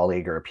another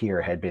colleague or a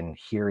peer had been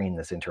hearing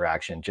this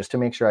interaction just to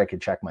make sure I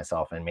could check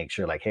myself and make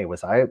sure like, hey,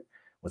 was I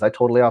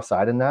totally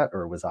offside in that,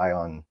 or was I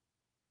on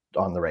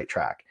the right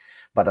track?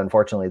 But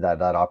unfortunately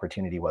that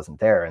opportunity wasn't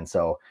there. And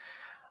so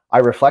I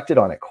reflected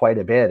on it quite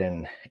a bit.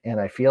 And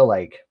I feel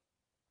like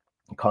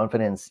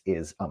confidence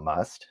is a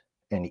must,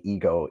 and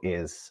ego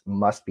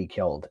must be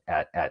killed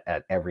at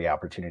every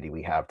opportunity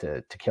we have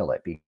to kill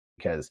it,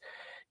 because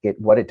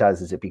what it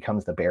does is it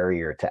becomes the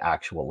barrier to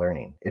actual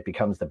learning. It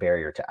becomes the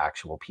barrier to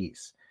actual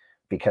peace,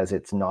 because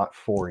it's not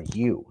for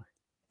you.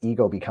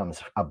 Ego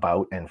becomes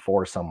about and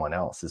for someone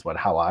else is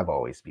how I've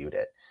always viewed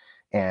it.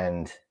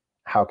 And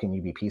how can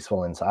you be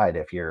peaceful inside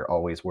if you're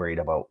always worried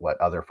about what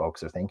other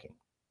folks are thinking?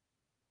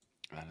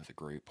 That is a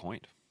great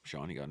point.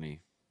 Sean, you got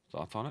any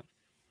thoughts on it?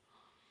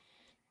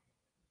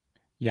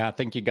 Yeah, I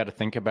think you got to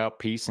think about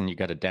peace, and you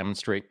got to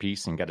demonstrate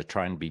peace, and got to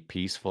try and be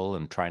peaceful,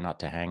 and try not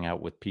to hang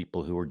out with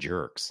people who are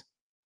jerks.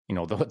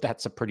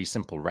 That's a pretty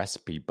simple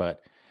recipe, but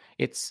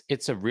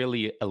it's a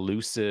really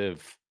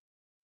elusive,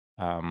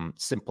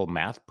 simple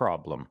math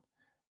problem.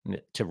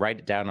 To write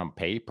it down on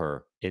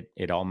paper,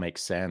 it all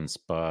makes sense,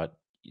 but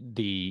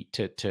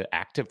to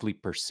actively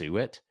pursue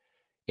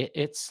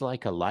it's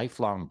like a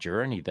lifelong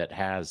journey that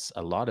has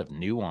a lot of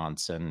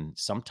nuance, and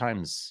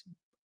sometimes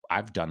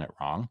I've done it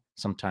wrong.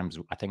 Sometimes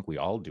I think we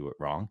all do it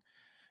wrong.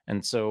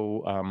 And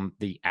so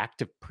the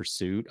active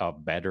pursuit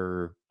of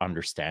better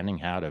understanding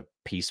how to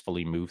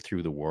peacefully move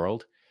through the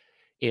world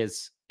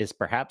is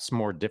perhaps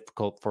more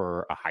difficult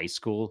for a high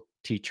school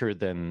teacher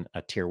than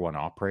a tier 1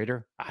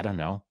 operator. I don't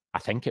know. I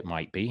think it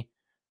might be.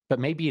 But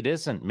maybe it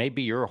isn't.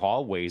 Maybe your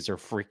hallways are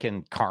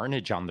freaking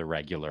carnage on the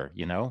regular,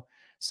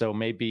 So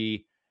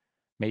maybe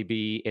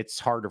it's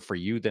harder for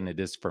you than it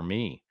is for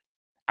me.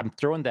 I'm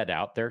throwing that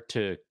out there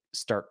to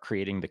start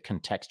creating the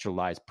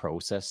contextualized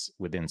process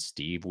within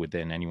Steve,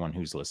 within anyone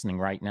who's listening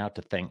right now,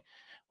 to think,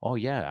 Oh,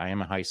 yeah, I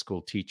am a high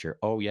school teacher.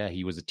 Oh, yeah,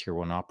 he was a tier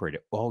 1 operator.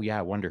 Oh, yeah,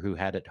 I wonder who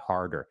had it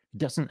harder. It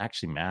doesn't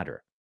actually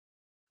matter.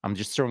 I'm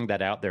just throwing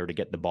that out there to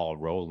get the ball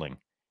rolling.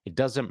 It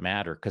doesn't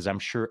matter because I'm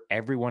sure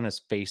everyone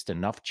has faced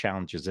enough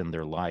challenges in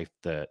their life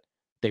that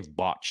they've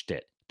botched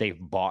it. They've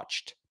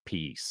botched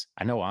peace.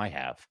 I know I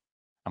have.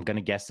 I'm going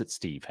to guess that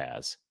Steve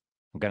has.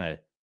 I'm going to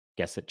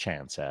guess that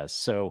Chance has.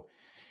 So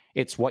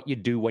it's what you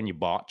do when you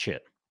botch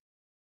it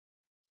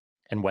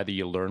and whether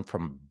you learn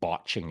from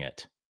botching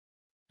it.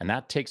 And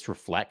that takes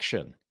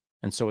reflection.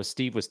 And so as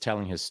Steve was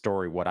telling his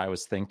story, what I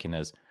was thinking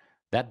is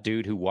that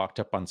dude who walked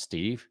up on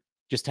Steve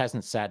just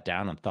hasn't sat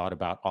down and thought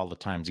about all the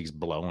times he's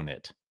blown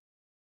it.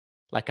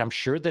 Like, I'm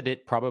sure that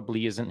it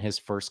probably isn't his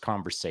first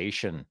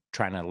conversation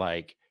trying to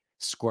like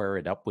square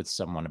it up with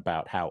someone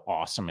about how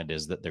awesome it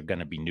is that they're going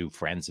to be new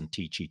friends and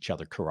teach each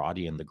other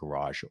karate in the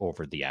garage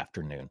over the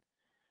afternoon.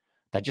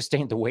 That just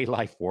ain't the way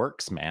life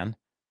works, man.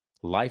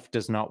 Life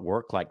does not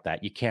work like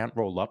that. You can't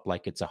roll up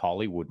like it's a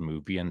Hollywood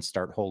movie and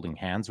start holding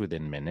hands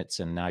within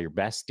minutes and now you're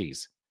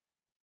besties.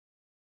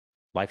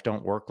 Life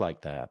don't work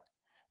like that.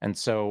 And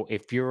so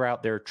if you're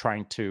out there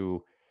trying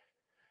to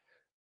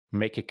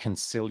make a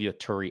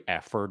conciliatory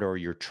effort or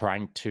you're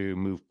trying to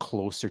move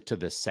closer to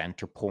the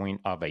center point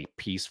of a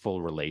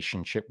peaceful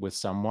relationship with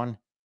someone,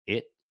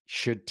 it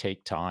should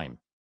take time.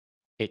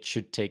 It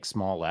should take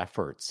small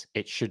efforts.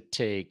 It should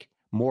take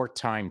more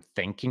time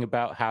thinking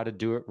about how to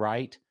do it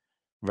right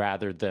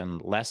rather than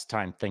less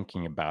time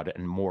thinking about it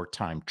and more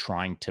time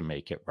trying to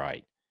make it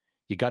right.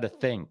 You got to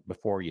think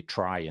before you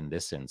try in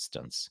this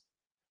instance.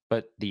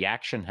 But the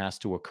action has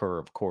to occur,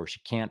 of course.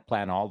 You can't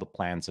plan all the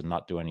plans and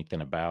not do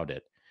anything about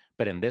it.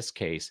 But in this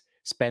case,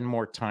 spend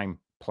more time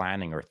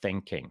planning or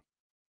thinking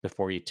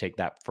before you take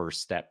that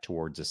first step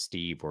towards a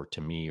Steve or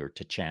to me or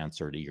to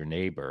Chance or to your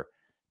neighbor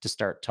to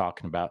start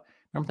talking about,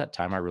 remember that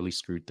time I really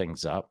screwed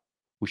things up?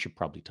 We should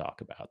probably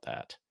talk about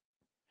that.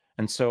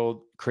 And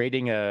so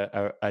creating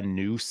a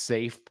new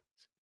safe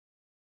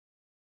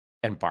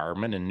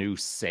environment, a new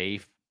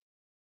safe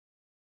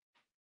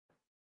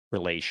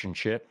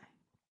relationship,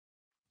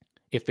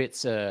 if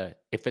it's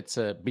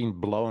being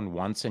blown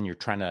once and you're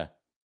trying to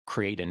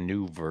create a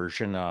new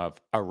version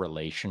of a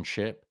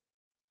relationship,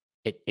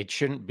 it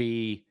shouldn't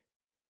be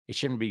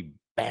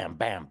bam,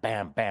 bam,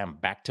 bam, bam,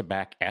 back to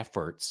back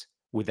efforts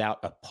without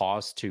a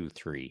pause 2,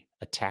 3,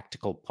 a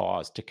tactical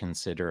pause to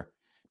consider,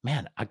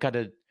 man,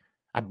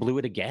 I blew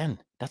it again.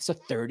 That's the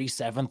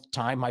 37th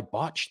time I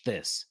botched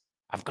this.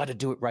 I've got to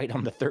do it right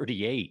on the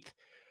 38th.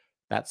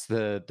 That's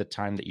the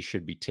time that you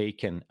should be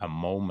taking a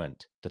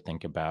moment to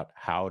think about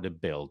how to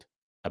build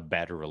a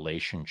better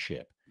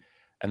relationship.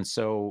 And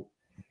so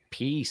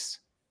peace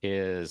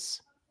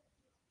is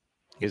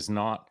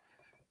not,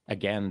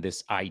 again,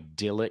 this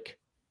idyllic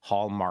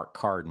Hallmark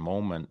card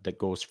moment that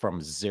goes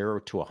from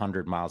 0 to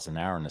 100 miles an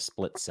hour in a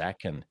split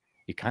second.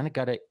 You kind of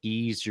got to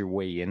ease your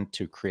way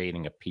into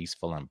creating a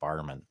peaceful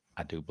environment,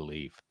 I do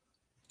believe.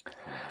 100%.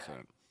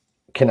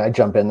 Can I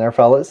jump in there,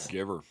 fellas?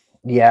 Giver.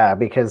 Yeah,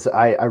 because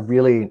I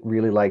really,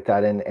 really like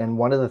that. And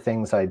one of the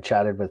things I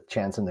chatted with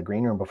Chance in the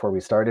green room before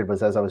we started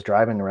was as I was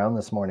driving around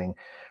this morning,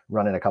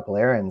 running a couple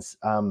errands,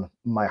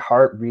 my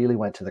heart really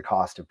went to the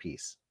cost of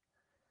peace,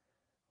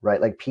 right?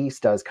 Like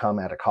peace does come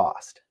at a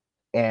cost.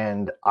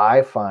 And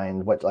I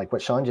find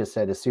what Sean just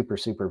said is super,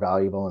 super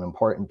valuable and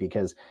important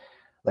because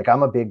like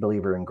I'm a big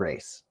believer in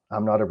grace.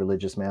 I'm not a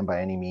religious man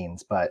by any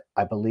means, but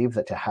I believe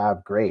that to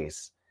have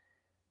grace,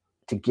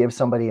 to give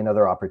somebody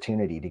another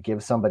opportunity, to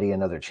give somebody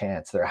another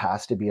chance, there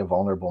has to be a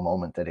vulnerable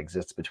moment that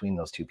exists between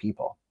those two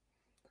people.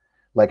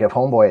 Like if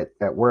homeboy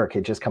at work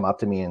had just come up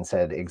to me and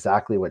said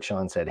exactly what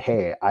Sean said,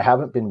 hey, I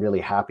haven't been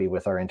really happy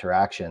with our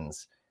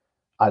interactions.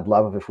 I'd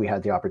love if we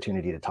had the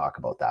opportunity to talk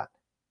about that.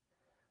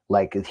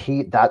 Like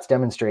that's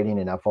demonstrating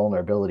enough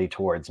vulnerability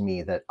towards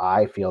me that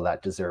I feel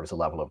that deserves a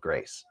level of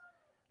grace.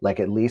 Like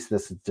at least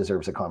this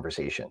deserves a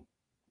conversation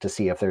to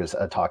see if there's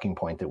a talking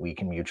point that we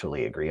can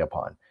mutually agree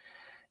upon.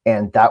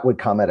 And that would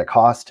come at a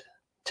cost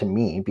to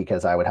me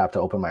because I would have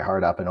to open my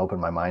heart up and open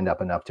my mind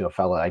up enough to a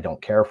fella I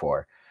don't care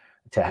for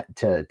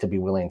to be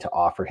willing to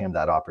offer him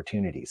that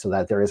opportunity, so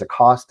that there is a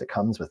cost that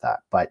comes with that.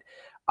 But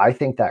I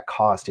think that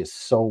cost is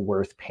so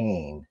worth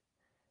paying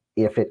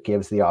if it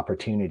gives the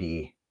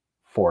opportunity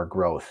for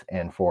growth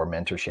and for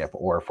mentorship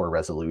or for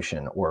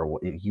resolution,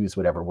 or use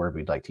whatever word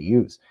we'd like to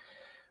use.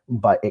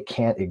 But it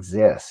can't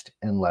exist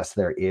unless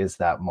there is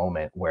that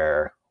moment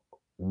where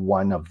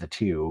one of the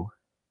two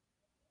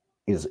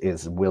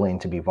is willing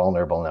to be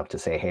vulnerable enough to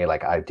say, hey,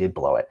 like I did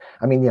blow it.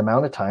 I mean, the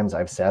amount of times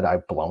I've said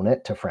I've blown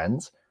it to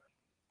friends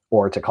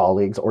or to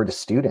colleagues or to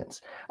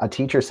students. A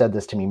teacher said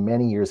this to me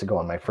many years ago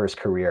in my first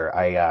career.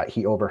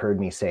 He overheard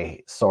me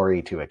say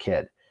sorry to a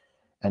kid.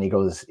 And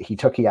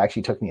he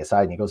actually took me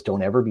aside and he goes,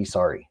 don't ever be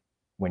sorry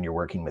when you're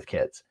working with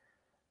kids.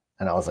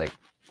 And I was like,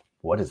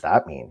 what does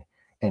that mean?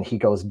 And he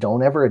goes,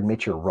 don't ever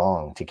admit you're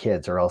wrong to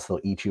kids or else they'll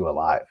eat you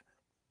alive.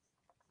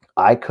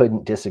 I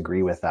couldn't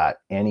disagree with that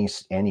any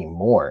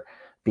more,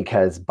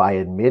 because by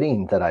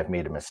admitting that I've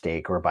made a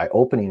mistake or by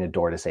opening a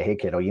door to say, hey,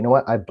 kiddo, you know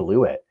what? I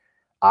blew it.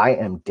 I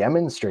am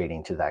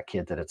demonstrating to that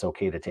kid that it's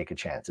okay to take a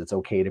chance. It's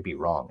okay to be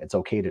wrong. It's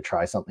okay to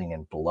try something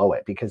and blow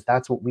it, because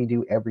that's what we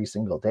do every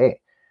single day.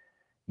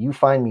 You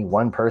find me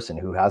one person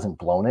who hasn't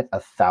blown it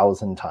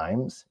 1,000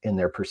 times in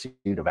their pursuit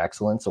of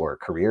excellence or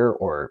career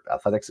or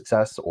athletic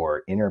success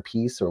or inner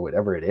peace or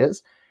whatever it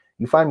is.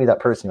 You find me that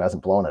person who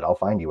hasn't blown it, I'll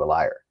find you a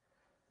liar.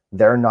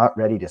 They're not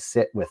ready to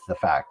sit with the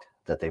fact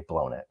that they've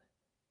blown it.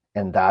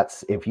 And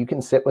that's, if you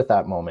can sit with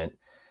that moment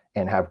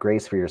and have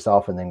grace for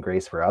yourself and then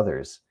grace for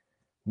others,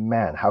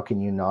 man, how can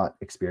you not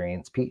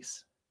experience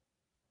peace?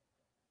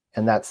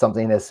 And that's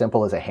something as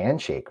simple as a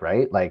handshake,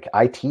 right? Like,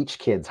 I teach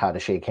kids how to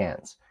shake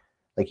hands.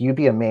 Like, you'd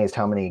be amazed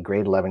how many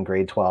grade 11,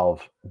 grade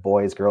 12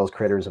 boys, girls,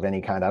 critters of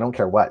any kind, I don't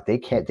care what, they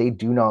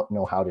do not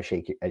know how to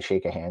shake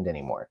a hand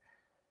anymore.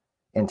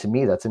 And to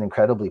me, that's an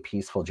incredibly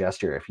peaceful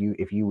gesture.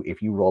 If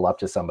you roll up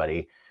to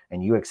somebody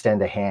and you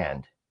extend a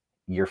hand,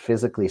 you're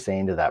physically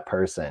saying to that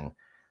person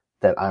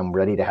that I'm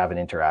ready to have an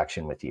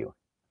interaction with you.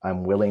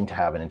 I'm willing to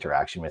have an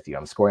interaction with you.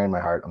 I'm squaring my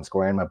heart. I'm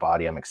squaring my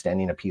body. I'm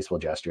extending a peaceful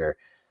gesture.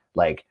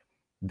 Like,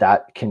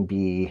 that can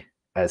be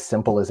as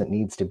simple as it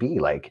needs to be.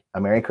 Like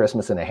a Merry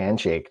Christmas and a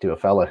handshake to a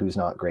fella who's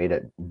not great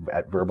at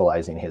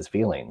verbalizing his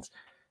feelings.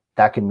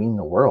 That can mean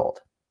the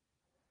world.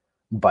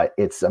 But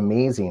it's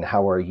amazing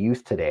how our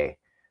youth today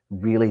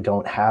really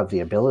don't have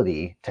the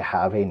ability to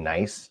have a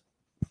nice,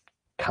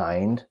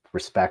 kind,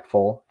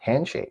 respectful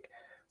handshake.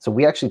 So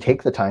we actually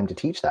take the time to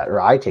teach that, or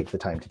I take the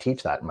time to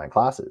teach that in my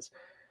classes,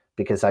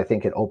 because I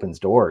think it opens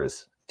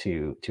doors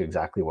to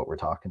exactly what we're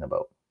talking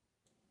about.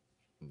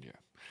 Yeah,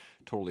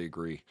 totally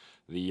agree.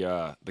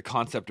 The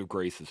concept of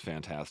grace is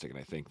fantastic, and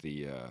I think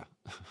the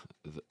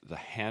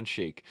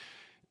handshake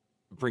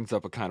brings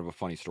up a kind of a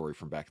funny story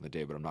from back in the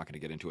day, but I'm not going to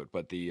get into it.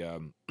 But the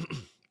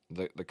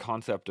the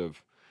concept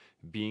of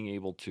being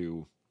able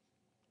to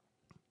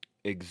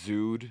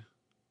exude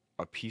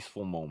a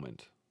peaceful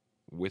moment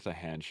with a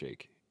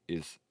handshake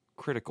is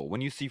critical.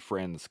 When you see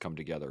friends come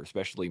together,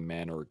 especially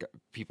men or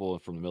people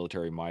from the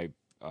military,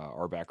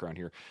 our background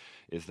here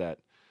is that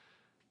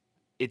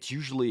it's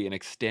usually an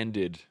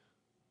extended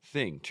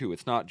thing too.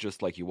 It's not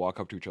just like you walk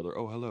up to each other,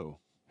 oh, hello,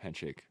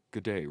 handshake,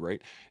 good day,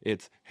 right?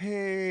 It's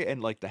hey,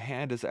 and like the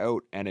hand is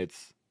out, and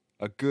it's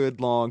a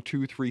good long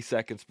 2-3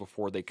 seconds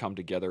before they come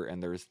together,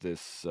 and there's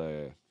this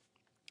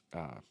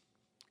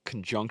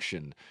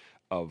conjunction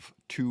of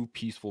two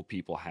peaceful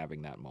people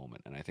having that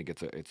moment. And I think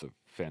it's a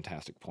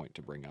fantastic point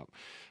to bring up.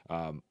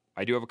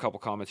 I do have a couple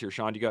comments here.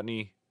 Sean, do you got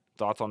any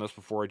thoughts on this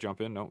before I jump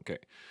in? No? Okay.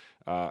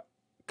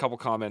 Couple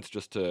comments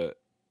just to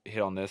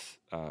hit on this.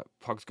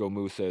 Pugs Go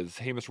Moo says,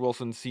 hey, Mr.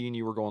 Wilson, seeing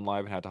you were going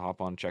live and had to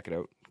hop on, check it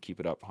out. Keep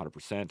it up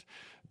 100%.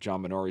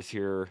 John Minori's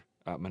here.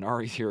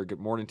 Good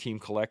morning, Team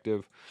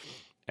Collective.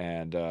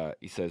 And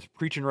he says,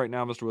 preaching right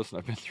now, Mr. Wilson,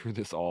 I've been through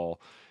this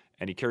all.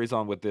 And he carries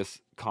on with this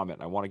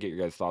comment. I want to get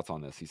your guys' thoughts on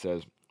this. He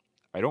says,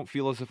 I don't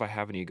feel as if I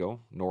have an ego,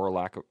 nor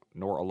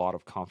a lot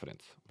of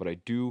confidence, but I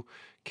do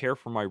care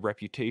for my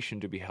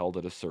reputation to be held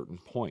at a certain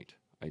point.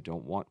 I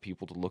don't want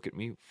people to look at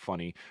me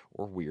funny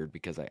or weird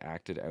because I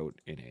acted out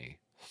in a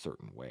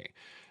certain way.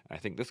 And I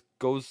think this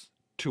goes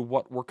to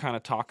what we're kind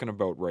of talking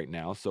about right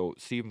now. So,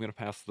 Steve, I'm going to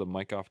pass the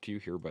mic off to you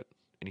here, but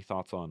any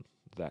thoughts on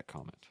that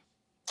comment?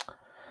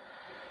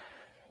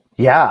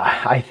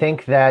 Yeah, I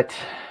think that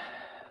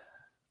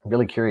I'm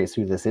really curious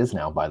who this is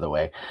now, by the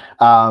way.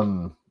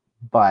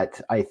 But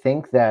I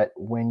think that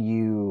when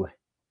you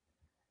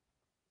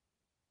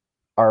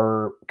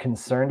are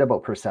concerned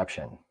about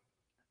perception,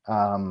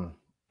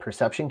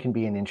 perception can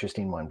be an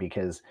interesting one,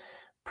 because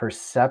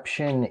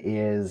perception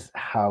is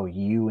how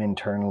you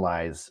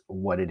internalize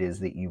what it is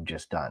that you've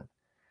just done.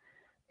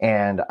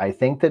 And I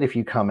think that if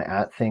you come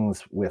at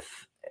things with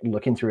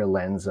looking through a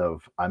lens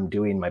of I'm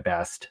doing my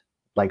best,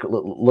 like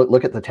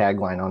look at the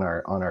tagline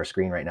on our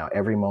screen right now,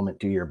 every moment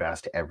do your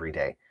best every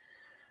day.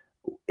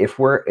 If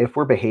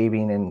we're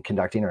behaving and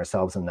conducting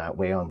ourselves in that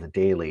way on the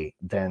daily,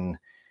 then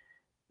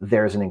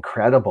there's an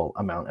incredible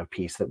amount of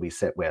peace that we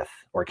sit with,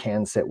 or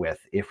can sit with,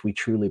 if we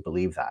truly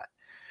believe that.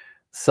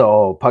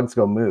 So Pugs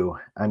Go Moo,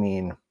 I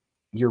mean,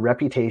 your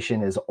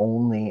reputation is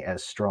only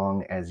as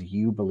strong as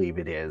you believe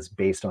it is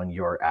based on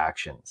your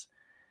actions.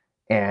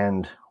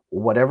 And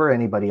whatever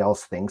anybody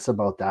else thinks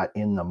about that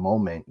in the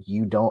moment,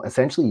 you don't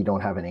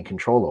have any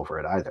control over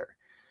it either.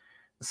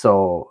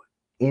 So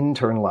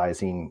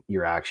internalizing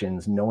your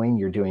actions, knowing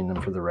you're doing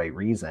them for the right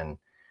reason,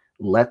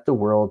 let the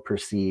world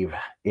perceive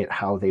it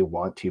how they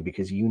want to,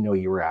 because you know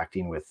you were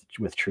acting with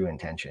true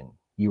intention.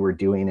 You were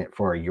doing it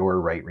for your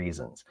right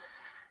reasons.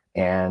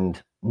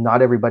 And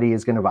not everybody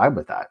is going to vibe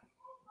with that.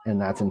 And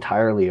that's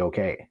entirely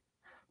okay.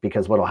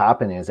 Because what'll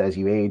happen is, as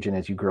you age and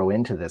as you grow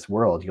into this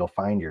world, you'll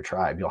find your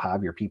tribe. You'll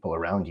have your people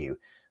around you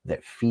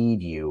that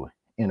feed you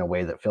in a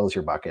way that fills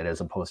your bucket,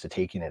 as opposed to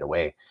taking it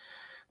away.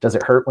 Does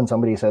it hurt when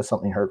somebody says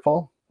something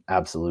hurtful?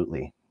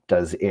 Absolutely.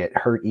 Does it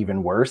hurt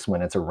even worse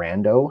when it's a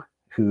rando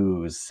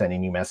who's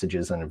sending you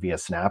messages via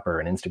Snap or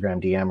an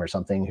Instagram DM or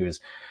something, who's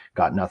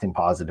got nothing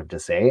positive to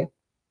say?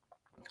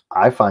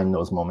 I find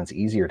those moments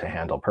easier to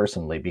handle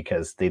personally,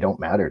 because they don't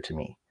matter to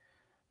me.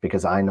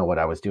 because I know what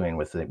I was doing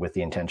with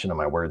the intention of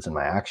my words and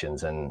my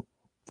actions, and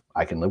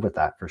I can live with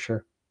that for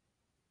sure.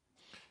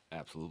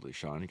 Absolutely.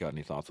 Sean, you got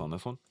any thoughts on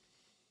this one?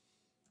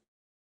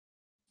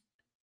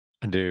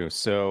 I do.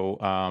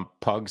 So,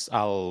 Pugs,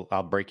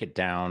 I'll break it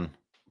down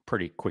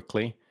pretty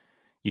quickly.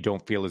 You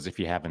don't feel as if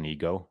you have an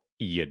ego.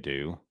 You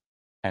do.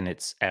 And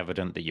it's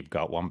evident that you've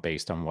got one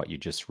based on what you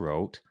just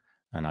wrote.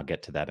 And I'll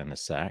get to that in a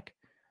sec.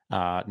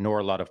 Nor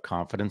a lot of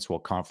confidence. Well,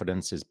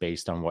 confidence is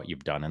based on what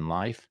you've done in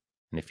life.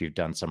 And if you've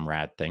done some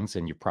rad things,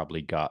 then you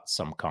probably got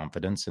some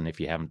confidence. And if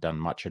you haven't done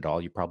much at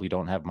all, you probably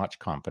don't have much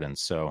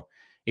confidence. So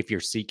if you're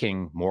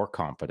seeking more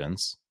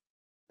confidence,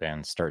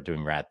 then start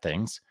doing rad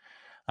things.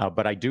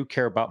 But I do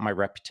care about my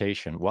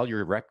reputation. Well,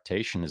 your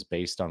reputation is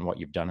based on what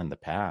you've done in the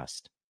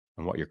past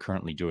and what you're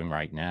currently doing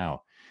right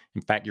now.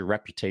 In fact, your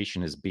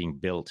reputation is being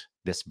built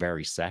this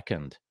very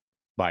second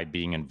by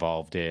being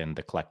involved in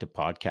the Collective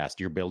Podcast.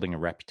 You're building a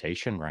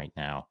reputation right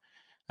now.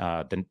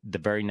 The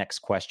very next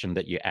question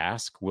that you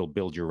ask will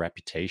build your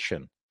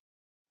reputation.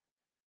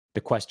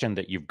 The question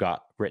that you've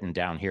got written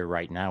down here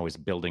right now is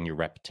building your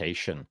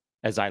reputation.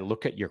 As I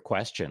look at your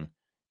question,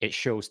 it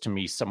shows to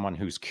me someone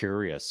who's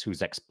curious,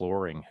 who's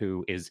exploring,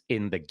 who is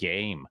in the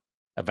game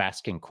of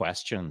asking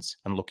questions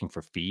and looking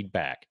for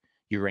feedback.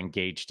 You're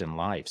engaged in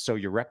life. So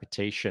your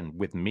reputation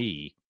with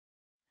me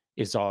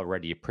is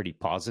already a pretty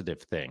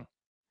positive thing.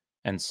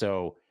 And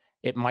so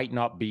it might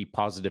not be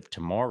positive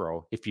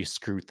tomorrow if you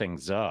screw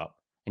things up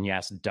and you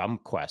ask dumb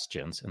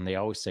questions. And they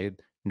always say,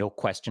 no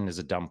question is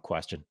a dumb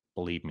question.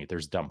 Believe me,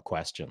 there's dumb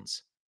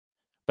questions.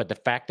 But the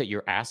fact that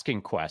you're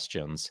asking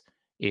questions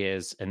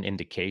is an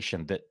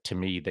indication that, to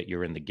me, that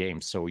you're in the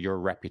game. So your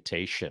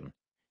reputation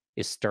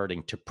is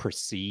starting to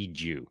precede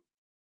you.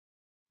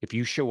 If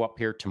you show up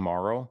here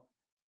tomorrow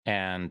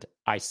and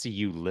I see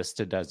you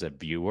listed as a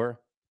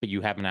viewer, but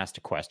you haven't asked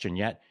a question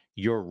yet,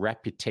 your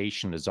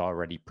reputation has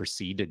already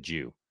preceded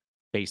you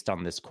based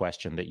on this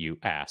question that you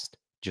asked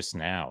just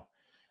now.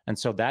 And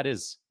so that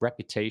is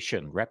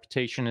reputation.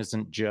 Reputation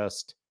isn't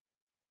just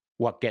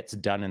what gets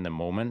done in the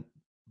moment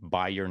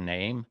by your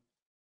name.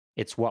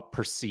 It's what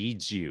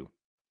precedes you.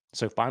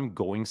 So if I'm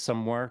going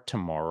somewhere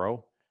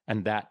tomorrow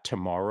and that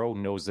tomorrow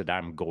knows that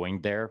I'm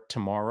going there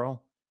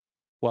tomorrow,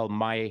 well,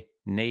 my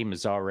name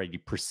has already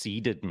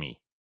preceded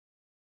me.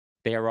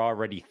 They are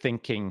already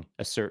thinking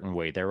a certain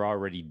way. They're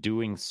already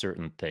doing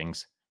certain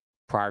things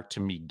prior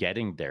to me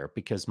getting there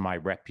because my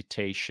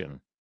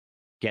reputation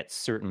gets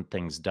certain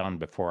things done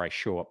before I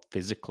show up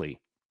physically.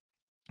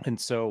 And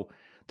so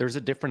there's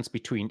a difference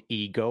between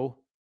ego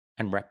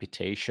and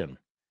reputation.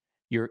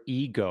 Your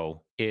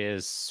ego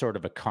is sort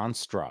of a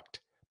construct,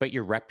 but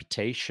your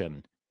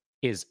reputation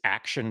is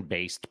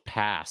action-based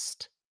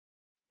past.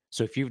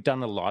 So if you've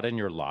done a lot in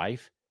your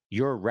life,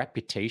 your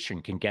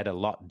reputation can get a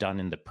lot done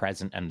in the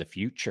present and the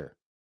future.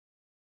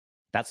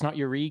 That's not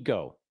your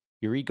ego.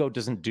 Your ego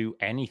doesn't do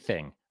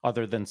anything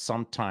other than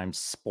sometimes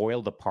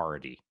spoil the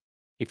party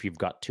if you've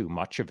got too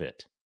much of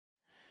it.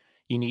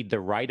 You need the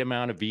right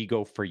amount of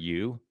ego for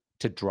you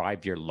to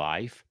drive your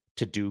life,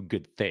 to do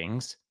good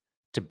things,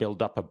 to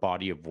build up a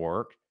body of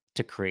work,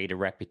 to create a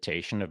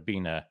reputation of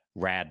being a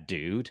rad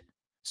dude,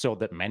 so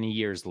that many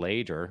years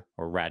later,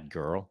 or rad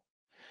girl,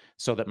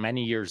 so that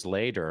many years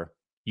later,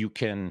 you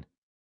can,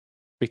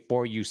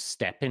 before you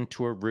step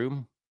into a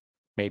room,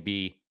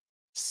 maybe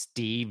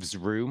Steve's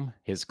room,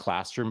 his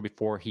classroom,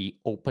 before he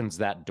opens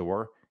that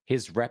door,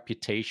 his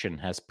reputation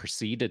has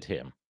preceded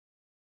him.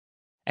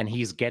 And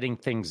he's getting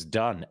things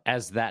done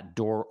as that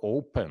door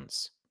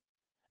opens.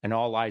 And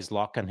all eyes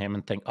lock on him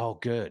and think, oh,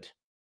 good.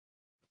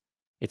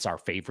 It's our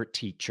favorite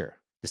teacher.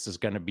 This is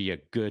going to be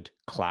a good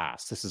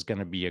class. This is going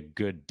to be a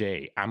good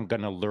day. I'm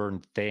going to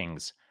learn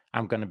things.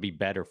 I'm going to be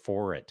better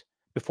for it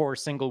before a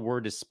single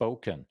word is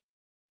spoken.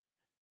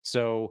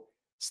 So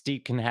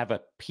Steve can have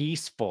a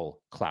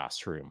peaceful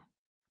classroom,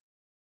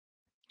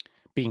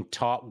 being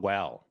taught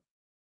well,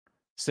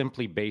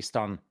 simply based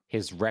on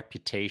his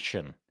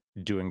reputation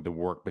doing the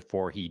work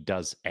before he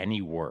does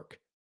any work.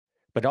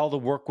 But all the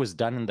work was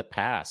done in the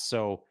past.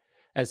 So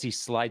as he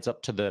slides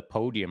up to the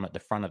podium at the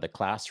front of the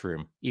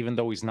classroom, even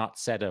though he's not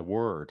said a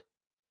word,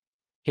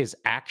 his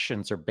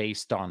actions are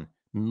based on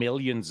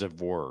millions of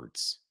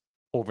words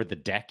over the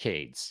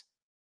decades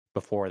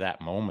before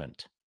that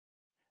moment.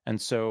 And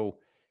so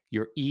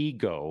your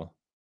ego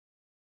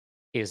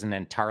is an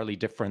entirely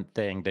different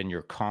thing than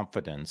your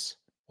confidence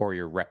or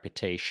your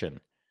reputation.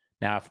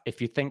 Now,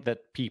 if you think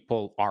that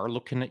people are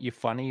looking at you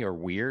funny or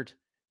weird,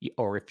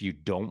 or if you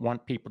don't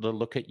want people to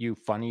look at you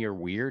funny or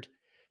weird,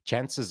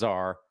 chances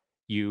are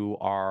you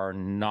are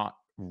not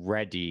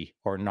ready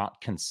or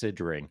not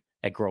considering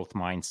a growth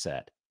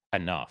mindset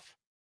enough.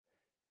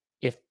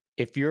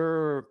 If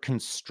you're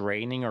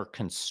constraining or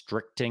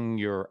constricting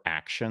your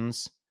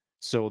actions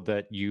so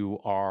that you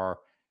are,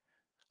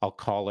 I'll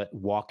call it,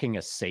 walking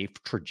a safe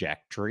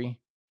trajectory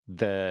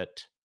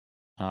that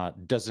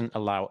doesn't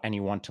allow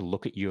anyone to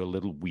look at you a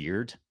little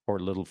weird or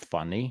a little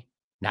funny,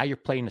 now you're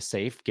playing a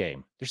safe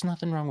game. There's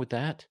nothing wrong with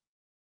that,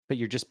 but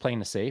you're just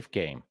playing a safe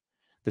game.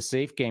 The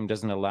safe game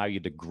doesn't allow you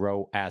to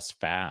grow as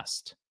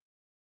fast.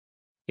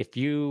 if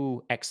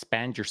you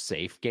expand your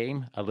safe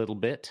game a little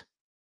bit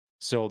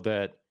so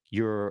that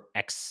you're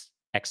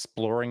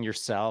exploring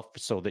yourself,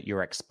 so that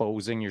you're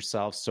exposing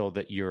yourself, so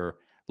that you're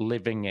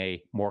living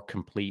a more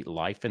complete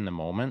life in the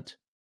moment,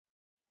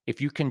 if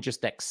you can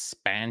just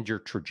expand your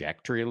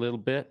trajectory a little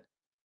bit,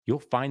 you'll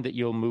find that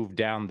you'll move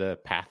down the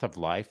path of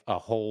life a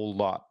whole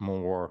lot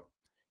more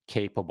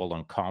capable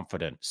and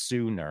confident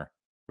sooner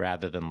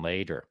rather than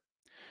later.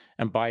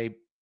 And by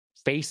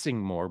facing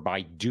more,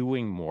 by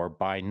doing more,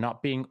 by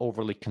not being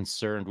overly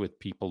concerned with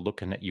people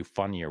looking at you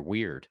funny or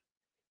weird,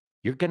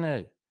 you're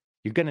going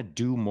to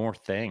do more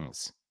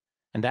things.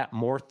 And that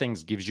more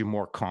things gives you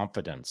more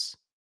confidence.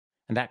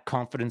 And that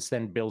confidence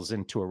then builds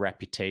into a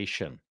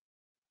reputation.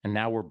 And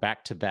now we're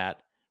back to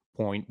that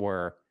point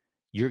where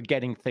you're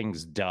getting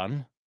things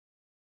done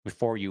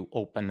before you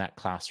open that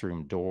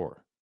classroom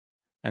door.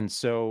 And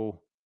so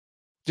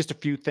just a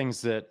few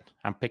things that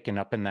I'm picking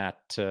up in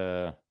that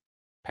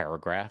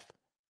paragraph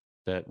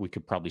that we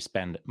could probably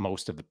spend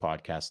most of the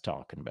podcast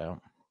talking about.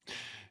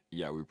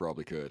 Yeah, we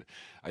probably could.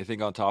 I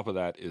think on top of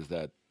that is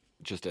that,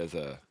 just as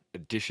a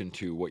addition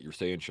to what you're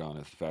saying, Sean,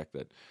 is the fact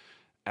that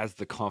as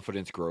the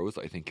confidence grows,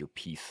 I think your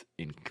peace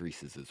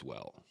increases as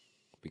well.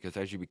 Because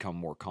as you become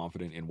more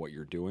confident in what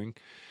you're doing,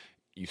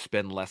 you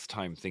spend less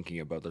time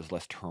thinking about, there's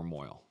less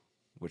turmoil,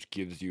 which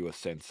gives you a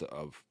sense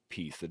of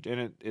peace.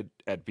 And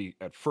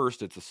at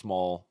first, it's a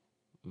small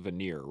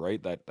veneer,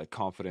 right? That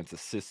confidence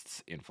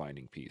assists in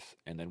finding peace.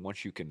 And then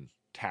once you can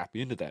tap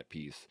into that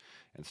peace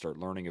and start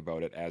learning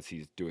about it, as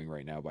he's doing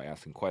right now by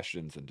asking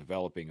questions and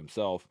developing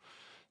himself,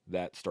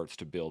 that starts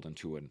to build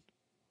into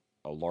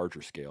a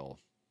larger scale,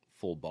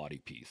 full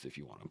body peace, if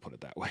you want to put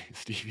it that way.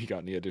 Steve, you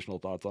got any additional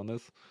thoughts on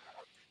this?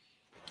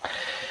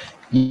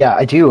 Yeah,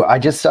 I do. I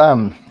just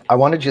I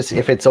want to just,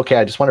 if it's okay,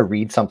 I just want to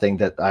read something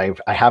that I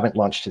haven't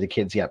launched to the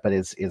kids yet, but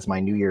is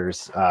my New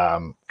Year's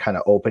kind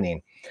of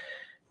opening.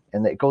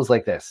 And it goes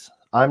like this: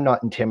 I'm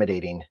not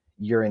intimidating,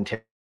 you're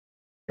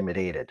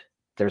intimidated.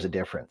 There's a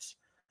difference.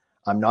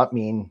 I'm not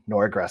mean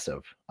nor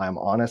aggressive. I'm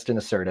honest and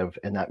assertive,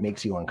 and that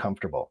makes you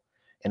uncomfortable.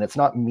 And it's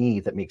not me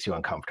that makes you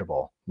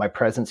uncomfortable. My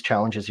presence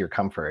challenges your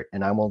comfort,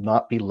 and I will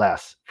not be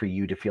less for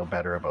you to feel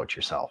better about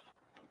yourself.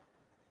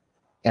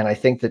 And I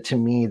think that, to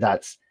me,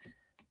 that's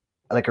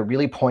like a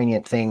really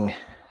poignant thing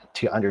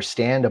to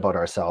understand about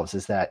ourselves,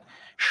 is that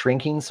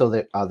shrinking so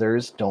that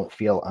others don't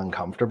feel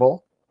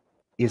uncomfortable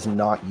is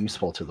not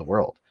useful to the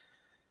world.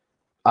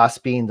 Us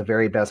being the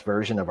very best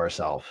version of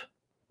ourselves,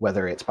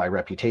 whether it's by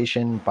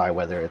reputation, by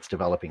whether it's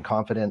developing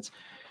confidence,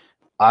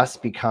 us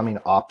becoming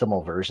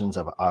optimal versions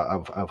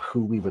of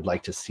who we would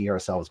like to see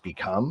ourselves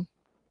become.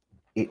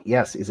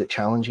 Yes, is it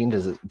challenging?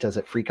 Does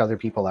it freak other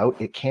people out?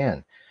 It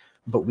can.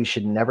 But we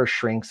should never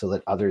shrink so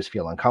that others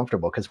feel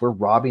uncomfortable, because we're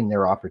robbing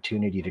their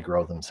opportunity to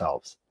grow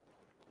themselves.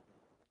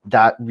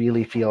 That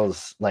really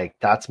feels like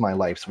that's my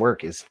life's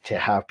work, is to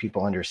have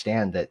people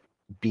understand that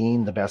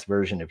being the best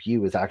version of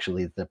you is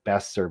actually the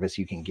best service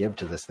you can give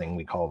to this thing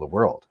we call the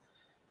world.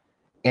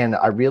 And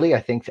I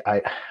think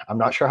I'm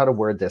not sure how to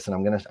word this, and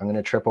I'm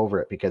gonna trip over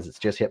it because it's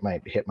just hit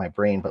my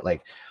brain. But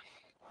like,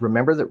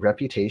 remember that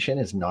reputation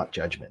is not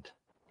judgment.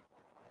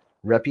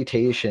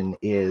 Reputation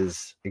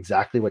is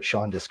exactly what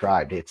Sean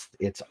described. It's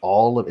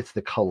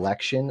the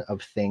collection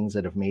of things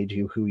that have made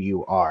you who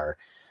you are,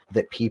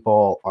 that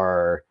people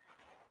are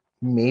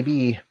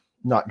maybe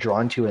not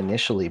drawn to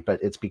initially,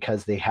 but it's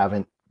because they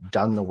haven't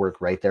done the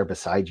work right there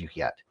beside you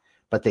yet,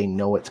 but they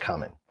know it's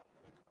coming.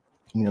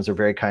 Those are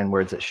very kind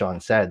words that Sean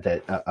said,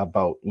 that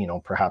about,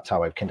 perhaps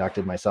how I've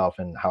conducted myself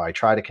and how I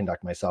try to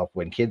conduct myself.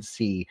 When kids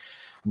see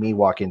me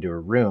walk into a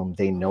room,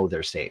 they know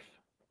they're safe.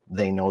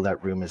 They know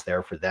that room is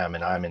there for them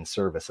and I'm in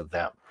service of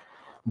them.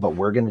 But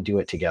we're going to do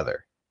it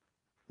together.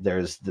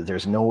 There's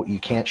no, you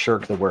can't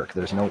shirk the work.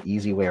 There's no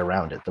easy way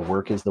around it. The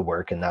work is the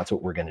work, and that's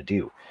what we're going to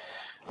do.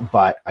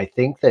 But I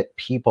think that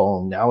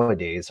people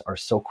nowadays are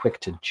so quick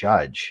to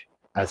judge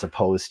as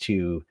opposed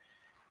to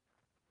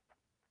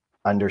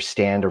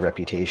understand a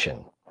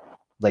reputation.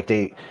 Like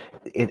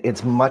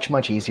it's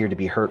much easier to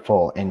be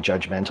hurtful and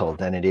judgmental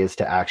than it is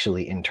to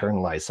actually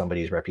internalize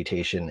somebody's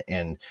reputation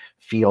and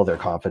feel their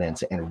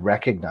confidence and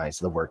recognize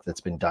the work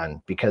that's been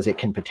done, because it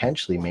can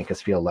potentially make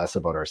us feel less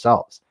about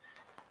ourselves.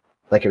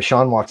 Like if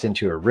Sean walks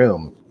into a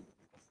room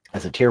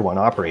as a tier 1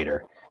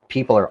 operator,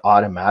 people are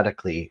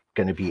automatically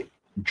going to be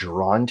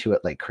drawn to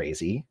it like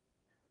crazy,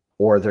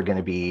 or they're going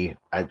to be,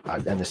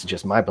 and this is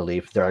just my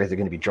belief, they're either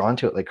going to be drawn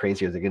to it like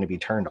crazy, or they're going to be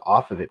turned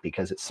off of it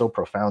because it's so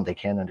profound they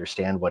can't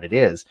understand what it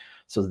is,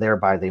 so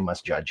thereby they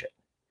must judge it.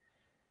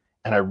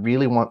 And I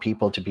really want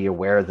people to be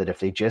aware that if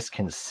they just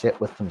can sit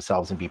with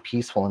themselves and be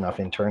peaceful enough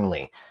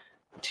internally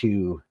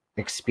to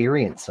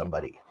experience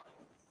somebody,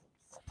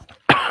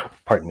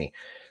 pardon me,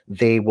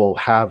 they will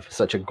have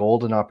such a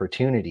golden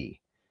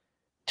opportunity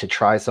to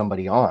try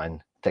somebody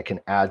on that can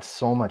add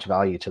so much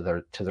value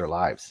to their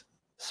lives,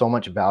 so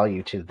much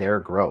value to their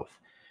growth.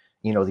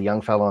 The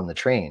young fellow on the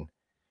train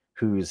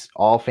who's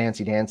all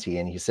fancy dancy,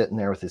 and he's sitting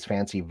there with his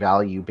fancy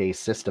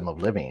value-based system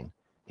of living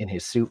in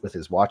his suit with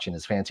his watch and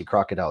his fancy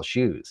crocodile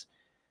shoes.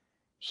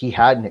 He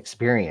had an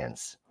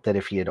experience that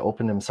if he had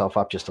opened himself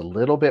up just a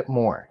little bit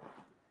more,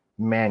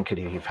 man, could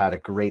he have had a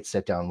great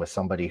sit down with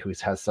somebody who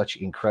has such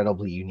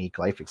incredibly unique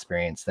life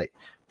experience that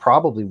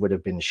probably would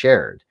have been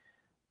shared,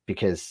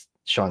 because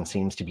Sean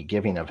seems to be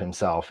giving of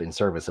himself in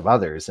service of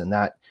others. And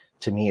that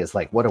to me is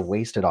like, what a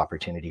wasted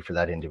opportunity for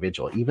that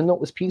individual. Even though it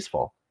was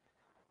peaceful,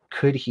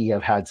 could he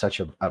have had such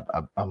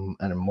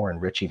a more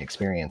enriching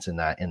experience in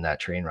that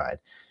train ride?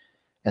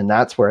 And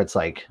that's where it's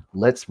like,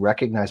 let's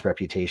recognize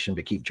reputation,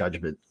 but keep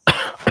judgment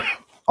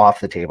off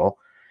the table.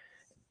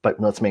 But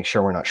let's make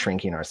sure we're not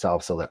shrinking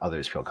ourselves so that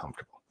others feel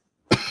comfortable.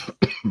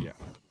 Yeah,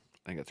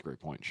 I think that's a great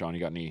point. Sean, you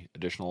got any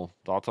additional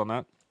thoughts on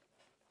that?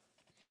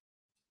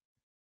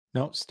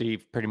 No,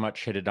 Steve pretty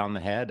much hit it on the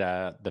head.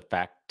 The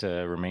fact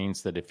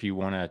remains that if you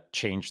want to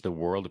change the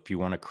world, if you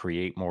want to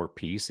create more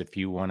peace, if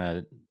you want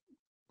to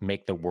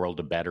make the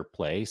world a better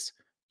place,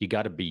 you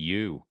got to be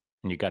you,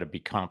 and you got to be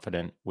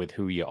confident with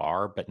who you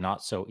are, but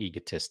not so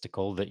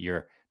egotistical that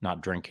you're not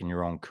drinking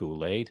your own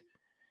Kool-Aid,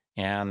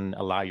 and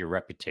allow your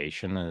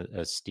reputation,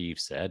 as Steve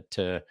said,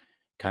 to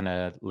kind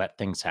of let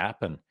things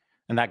happen.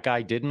 And that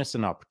guy did miss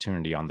an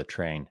opportunity on the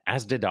train,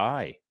 as did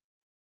I.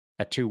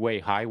 A two-way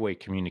highway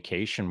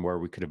communication where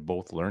we could have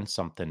both learned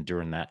something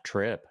during that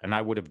trip. And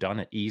I would have done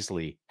it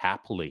easily,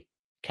 happily,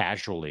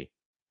 casually.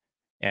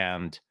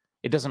 And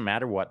it doesn't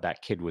matter what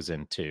that kid was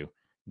into,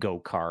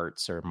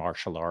 go-karts or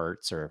martial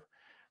arts or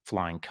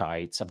flying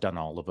kites. I've done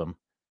all of them.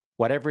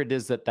 Whatever it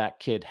is that that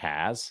kid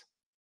has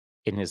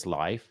in his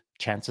life,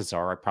 chances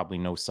are I probably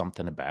know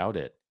something about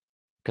it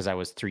because I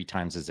was 3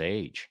 times his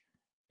age.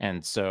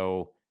 And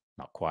so,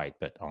 not quite,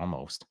 but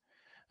almost.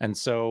 And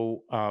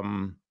so,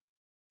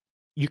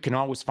 you can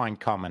always find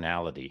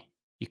commonality.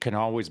 You can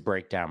always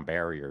break down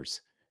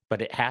barriers,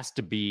 but it has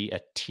to be a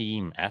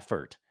team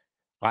effort.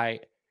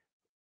 I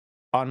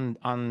on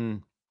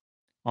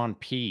on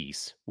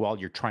peace, while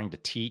you're trying to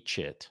teach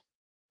it,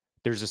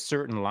 there's a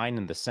certain line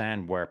in the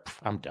sand where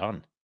I'm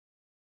done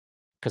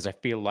because I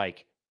feel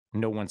like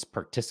no one's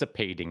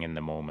participating in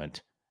the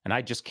moment, and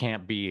I just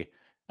can't be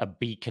a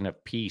beacon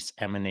of peace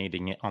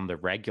emanating on the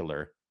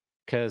regular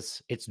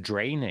because it's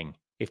draining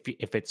if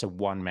it's a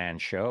one man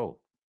show.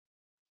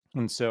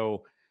 And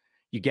so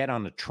you get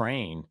on a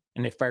train,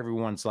 and if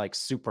everyone's like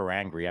super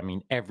angry, I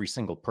mean, every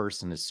single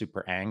person is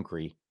super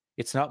angry.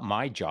 It's not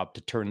my job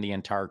to turn the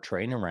entire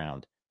train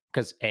around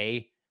because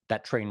A,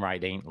 that train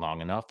ride ain't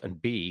long enough,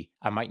 and B,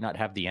 I might not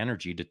have the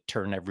energy to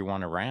turn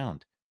everyone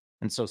around.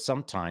 And so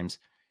sometimes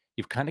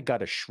you've kind of got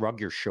to shrug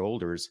your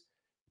shoulders,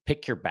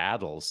 pick your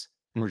battles,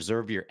 and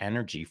reserve your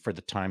energy for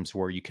the times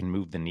where you can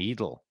move the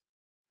needle.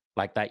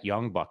 Like that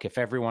young buck, if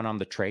everyone on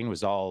the train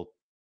was all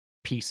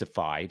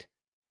peacified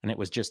and it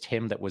was just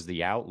him that was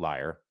the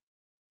outlier,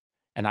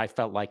 and I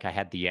felt like I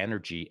had the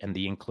energy and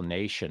the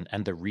inclination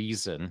and the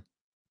reason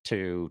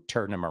to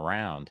turn him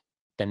around,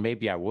 then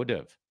maybe I would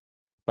have.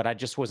 But I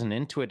just wasn't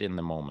into it in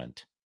the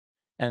moment.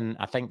 And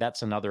I think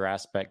that's another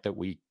aspect that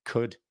we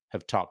could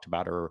have talked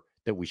about, or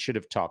that we should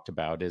have talked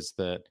about, is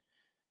that,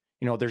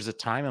 there's a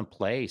time and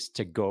place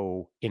to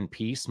go in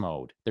peace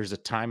mode. There's a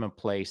time and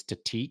place to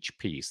teach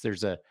peace.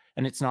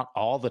 And it's not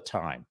all the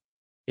time.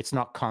 It's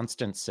not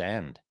constant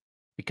send,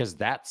 because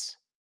that's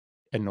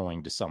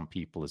annoying to some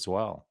people as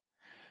well.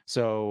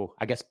 So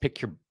I guess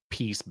pick your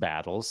peace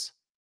battles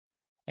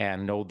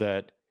and know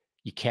that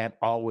you can't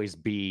always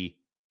be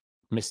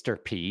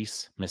Mr.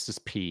 Peace,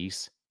 Mrs.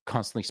 Peace,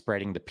 constantly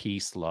spreading the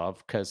peace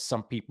love, because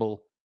some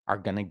people are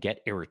going to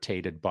get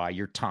irritated by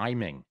your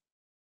timing,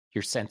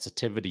 your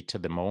sensitivity to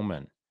the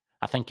moment.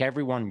 I think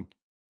everyone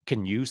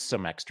can use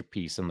some extra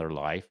peace in their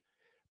life,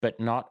 but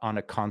not on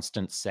a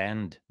constant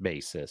send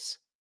basis.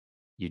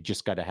 You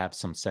just got to have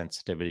some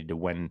sensitivity to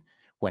when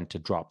to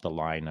drop the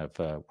line of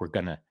we're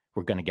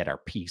gonna get our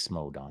peace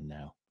mode on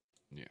now.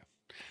 Yeah,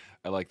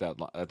 I like that.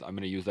 I'm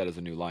going to use that as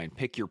a new line.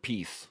 Pick your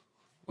piece.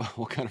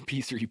 What kind of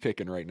piece are you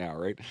picking right now,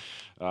 right?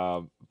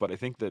 But I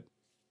think that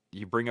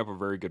you bring up a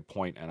very good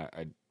point, and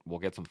I we'll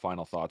get some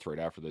final thoughts right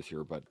after this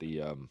here. But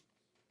the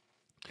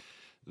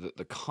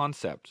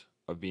concept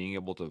of being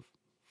able to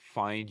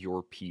find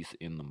your peace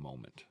in the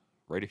moment,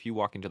 right? If you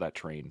walk into that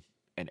train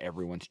and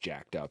everyone's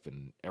jacked up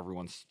and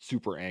everyone's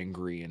super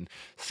angry and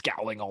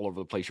scowling all over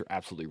the place, you're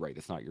absolutely right.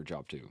 It's not your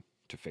job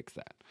to fix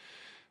that.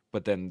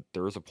 But then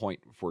there is a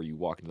point where you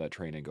walk into that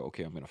train and go,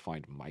 okay, I'm going to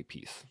find my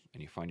peace.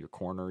 And you find your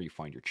corner, you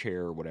find your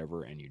chair, or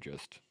whatever, and you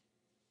just,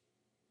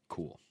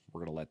 cool.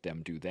 We're going to let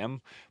them do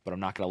them, but I'm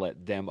not going to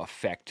let them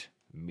affect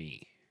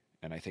me.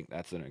 And I think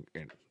that's an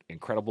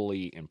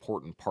incredibly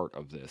important part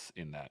of this,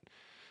 in that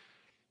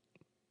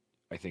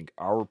I think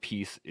our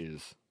peace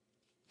is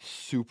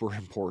super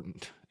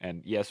important.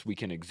 And yes, we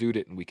can exude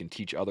it and we can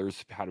teach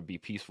others how to be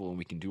peaceful and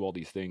we can do all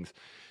these things,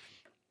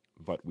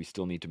 but we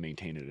still need to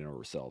maintain it in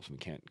ourselves. We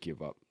can't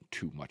give up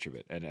too much of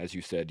it. And as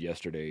you said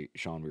yesterday,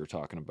 Sean, we were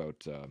talking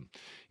about,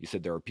 you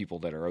said there are people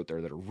that are out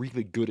there that are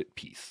really good at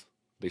peace.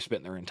 They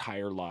spent their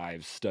entire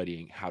lives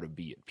studying how to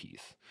be at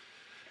peace.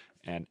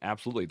 And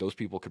absolutely, those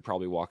people could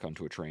probably walk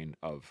onto a train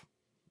of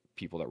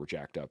people that were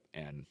jacked up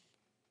and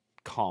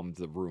calm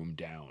the room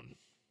down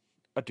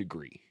a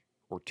degree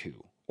or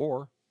two.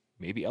 Or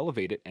maybe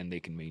elevate it and they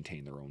can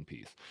maintain their own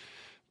peace.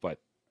 But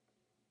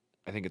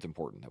I think it's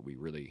important that we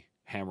really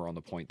hammer on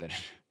the point that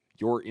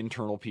your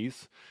internal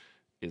peace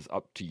is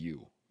up to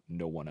you,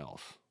 no one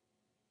else.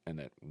 And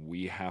that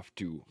we have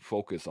to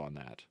focus on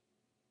that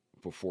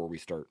before we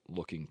start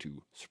looking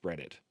to spread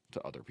it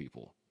to other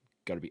people.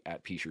 Got to be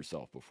at peace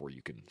yourself before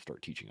you can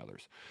start teaching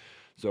others.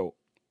 So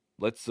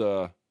let's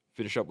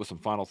finish up with some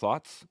final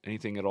thoughts.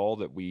 Anything at all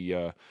that we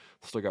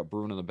still got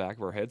brewing in the back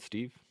of our head,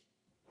 Steve?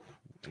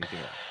 Anything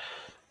else?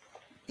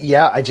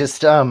 Yeah,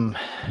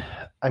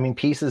 I mean,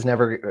 peace is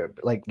never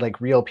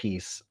like real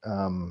peace.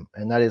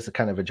 And that is a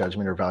kind of a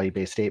judgment or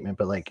value-based statement,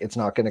 but like, it's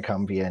not going to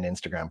come via an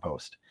Instagram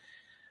post.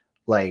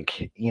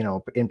 Like, you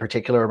know, in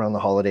particular around the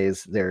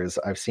holidays,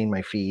 I've seen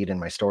my feed and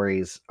my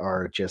stories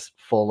are just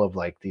full of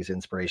like these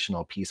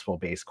inspirational, peaceful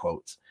based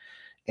quotes.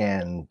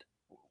 And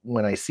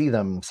when I see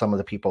them, some of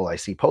the people I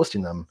see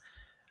posting them,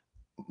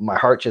 my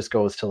heart just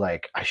goes to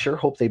like, I sure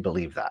hope they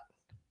believe that.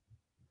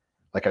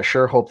 Like, I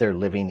sure hope they're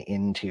living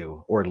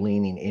into or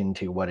leaning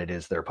into what it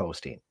is they're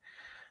posting,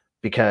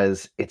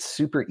 because it's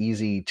super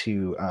easy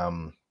to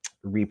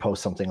repost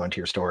something onto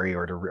your story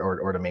or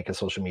to make a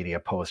social media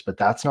post, but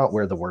that's not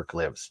where the work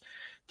lives.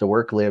 The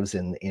work lives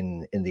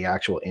in the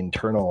actual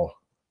internal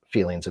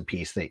feelings of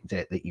peace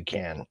that you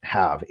can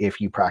have if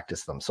you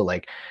practice them. So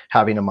like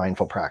having a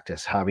mindful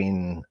practice,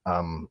 having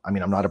I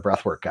mean, I'm not a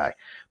breathwork guy,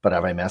 but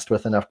have I messed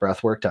with enough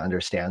breathwork to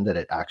understand that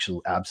it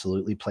actually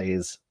absolutely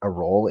plays a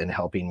role in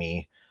helping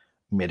me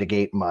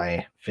mitigate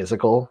my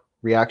physical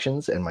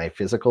reactions and my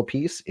physical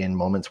peace in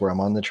moments where I'm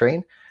on the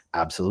train?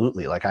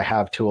 Absolutely. Like, I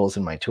have tools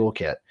in my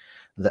toolkit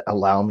that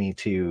allow me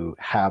to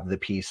have the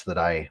peace that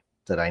I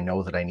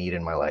know that I need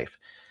in my life.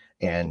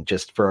 And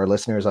just for our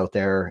listeners out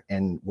there,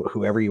 and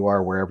whoever you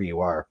are, wherever you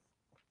are,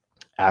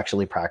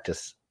 actually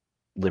practice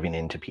living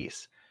into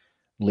peace.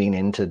 Lean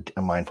into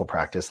a mindful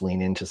practice,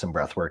 lean into some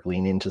breath work,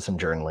 lean into some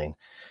journaling,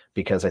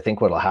 because I think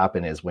what'll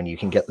happen is when you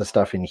can get the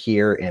stuff in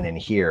here and in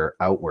here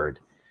outward,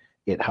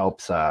 it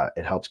helps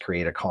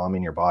create a calm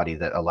in your body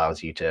that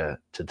allows you to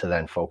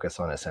then focus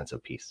on a sense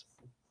of peace.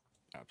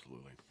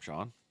 Absolutely.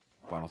 Sean,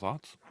 final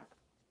thoughts?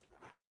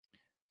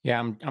 Yeah,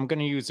 I'm going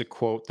to use a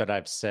quote that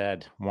I've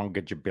said 1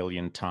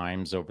 gajillion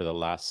times over the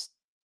last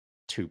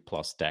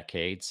 2+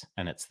 decades,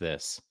 and it's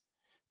this: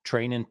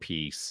 train in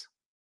peace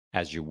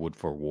as you would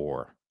for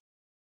war.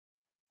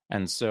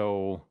 And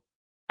so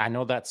I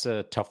know that's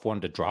a tough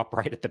one to drop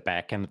right at the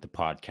back end of the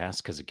podcast,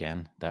 because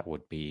again, that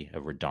would be a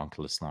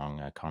redonkulous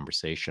long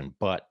conversation.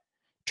 But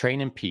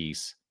train in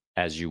peace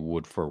as you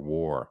would for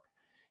war.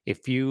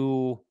 If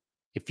you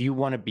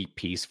want to be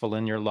peaceful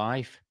in your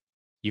life,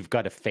 you've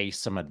got to face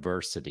some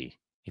adversity.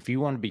 If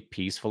you want to be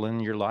peaceful in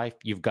your life,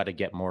 you've got to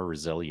get more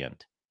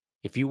resilient.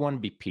 If you want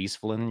to be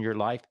peaceful in your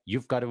life,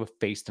 you've got to have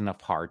faced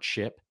enough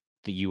hardship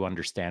that you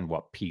understand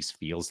what peace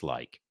feels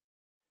like.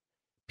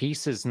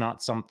 Peace is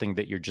not something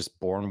that you're just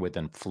born with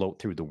and float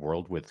through the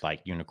world with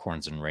like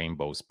unicorns and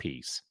rainbows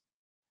peace.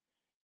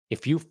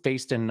 If you've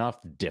faced enough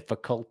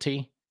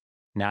difficulty,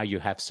 now you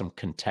have some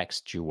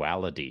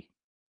contextuality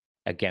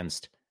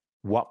against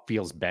what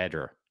feels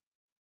better,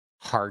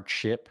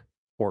 hardship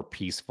or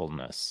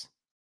peacefulness,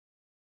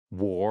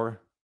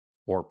 war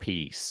or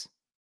peace,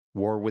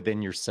 war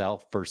within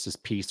yourself versus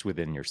peace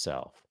within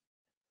yourself.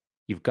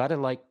 You've got to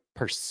like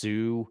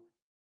pursue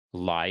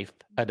life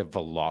at a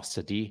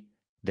velocity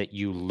that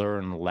you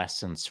learn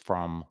lessons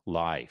from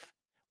life.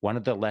 One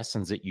of the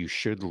lessons that you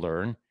should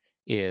learn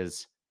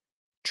is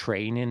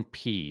train in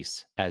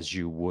peace as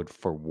you would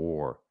for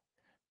war.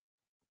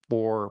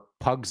 For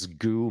Pugs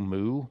Goo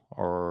Moo,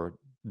 or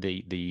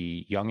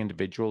the young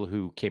individual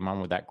who came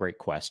on with that great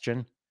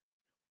question,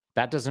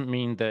 that doesn't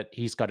mean that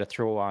he's got to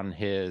throw on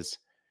his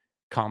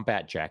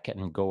combat jacket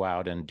and go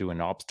out and do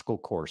an obstacle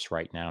course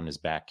right now in his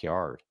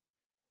backyard.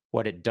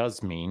 What it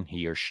does mean,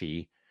 he or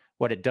she,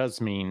 what it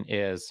does mean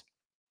is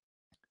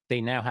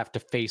they now have to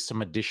face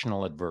some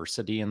additional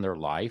adversity in their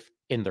life,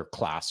 in their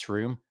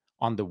classroom,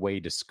 on the way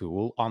to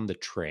school, on the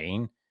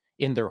train,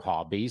 in their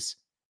hobbies,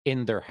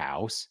 in their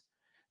house.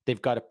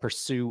 They've got to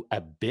pursue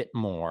a bit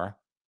more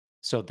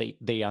so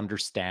they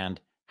understand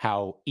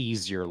how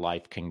easier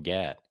life can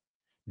get.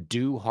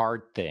 Do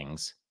hard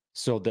things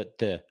so that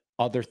the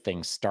other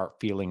things start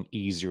feeling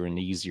easier and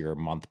easier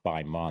month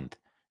by month,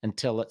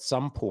 until at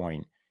some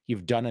point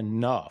you've done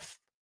enough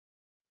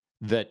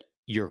that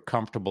you're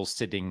comfortable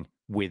sitting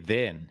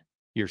within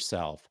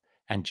yourself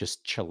and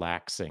just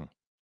chillaxing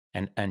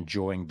and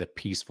enjoying the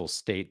peaceful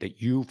state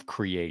that you've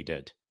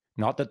created,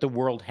 not that the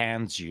world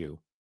hands you,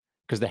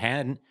 because the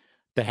hand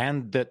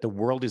that the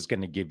world is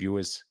going to give you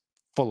is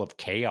full of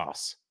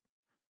chaos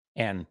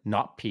and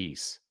not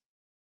peace.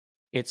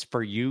 It's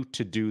for you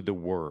to do the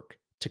work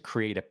to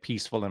create a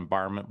peaceful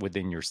environment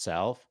within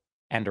yourself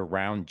and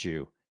around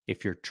you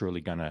if you're truly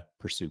going to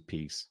pursue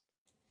peace.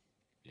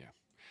 Yeah,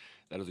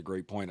 that is a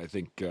great point. I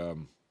think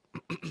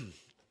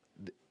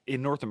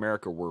in North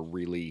America, we're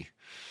really,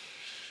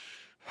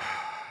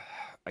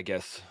 I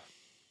guess,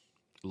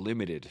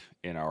 limited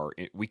in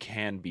we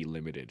can be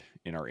limited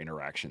in our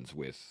interactions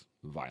with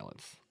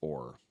violence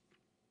or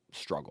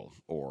struggle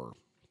or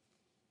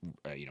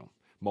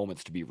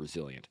moments to be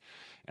resilient.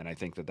 And I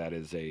think that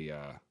is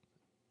a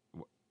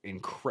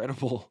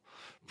incredible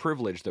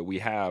privilege that we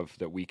have,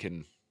 that we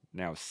can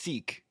now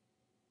seek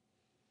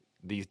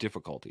these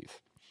difficulties.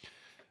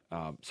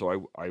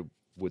 So I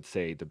would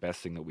say the best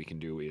thing that we can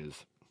do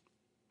is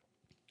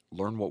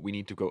learn what we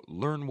need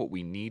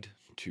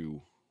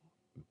to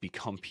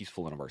become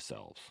peaceful in of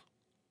ourselves.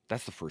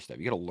 That's the first step.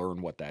 You got to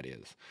learn what that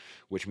is,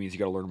 which means you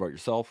got to learn about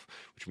yourself,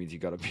 which means you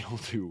got to be able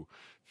to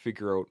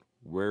figure out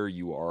where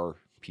you are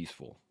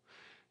peaceful.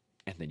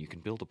 And then you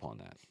can build upon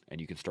that,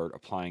 and you can start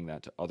applying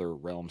that to other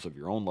realms of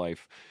your own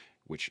life,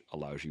 which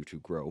allows you to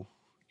grow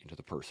into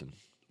the person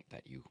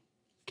that you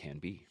can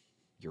be,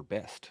 your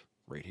best,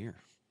 right here.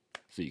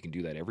 So you can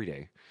do that every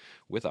day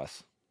with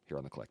us here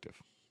on The Collective.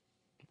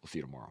 We'll see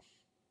you tomorrow.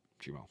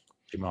 Chimo.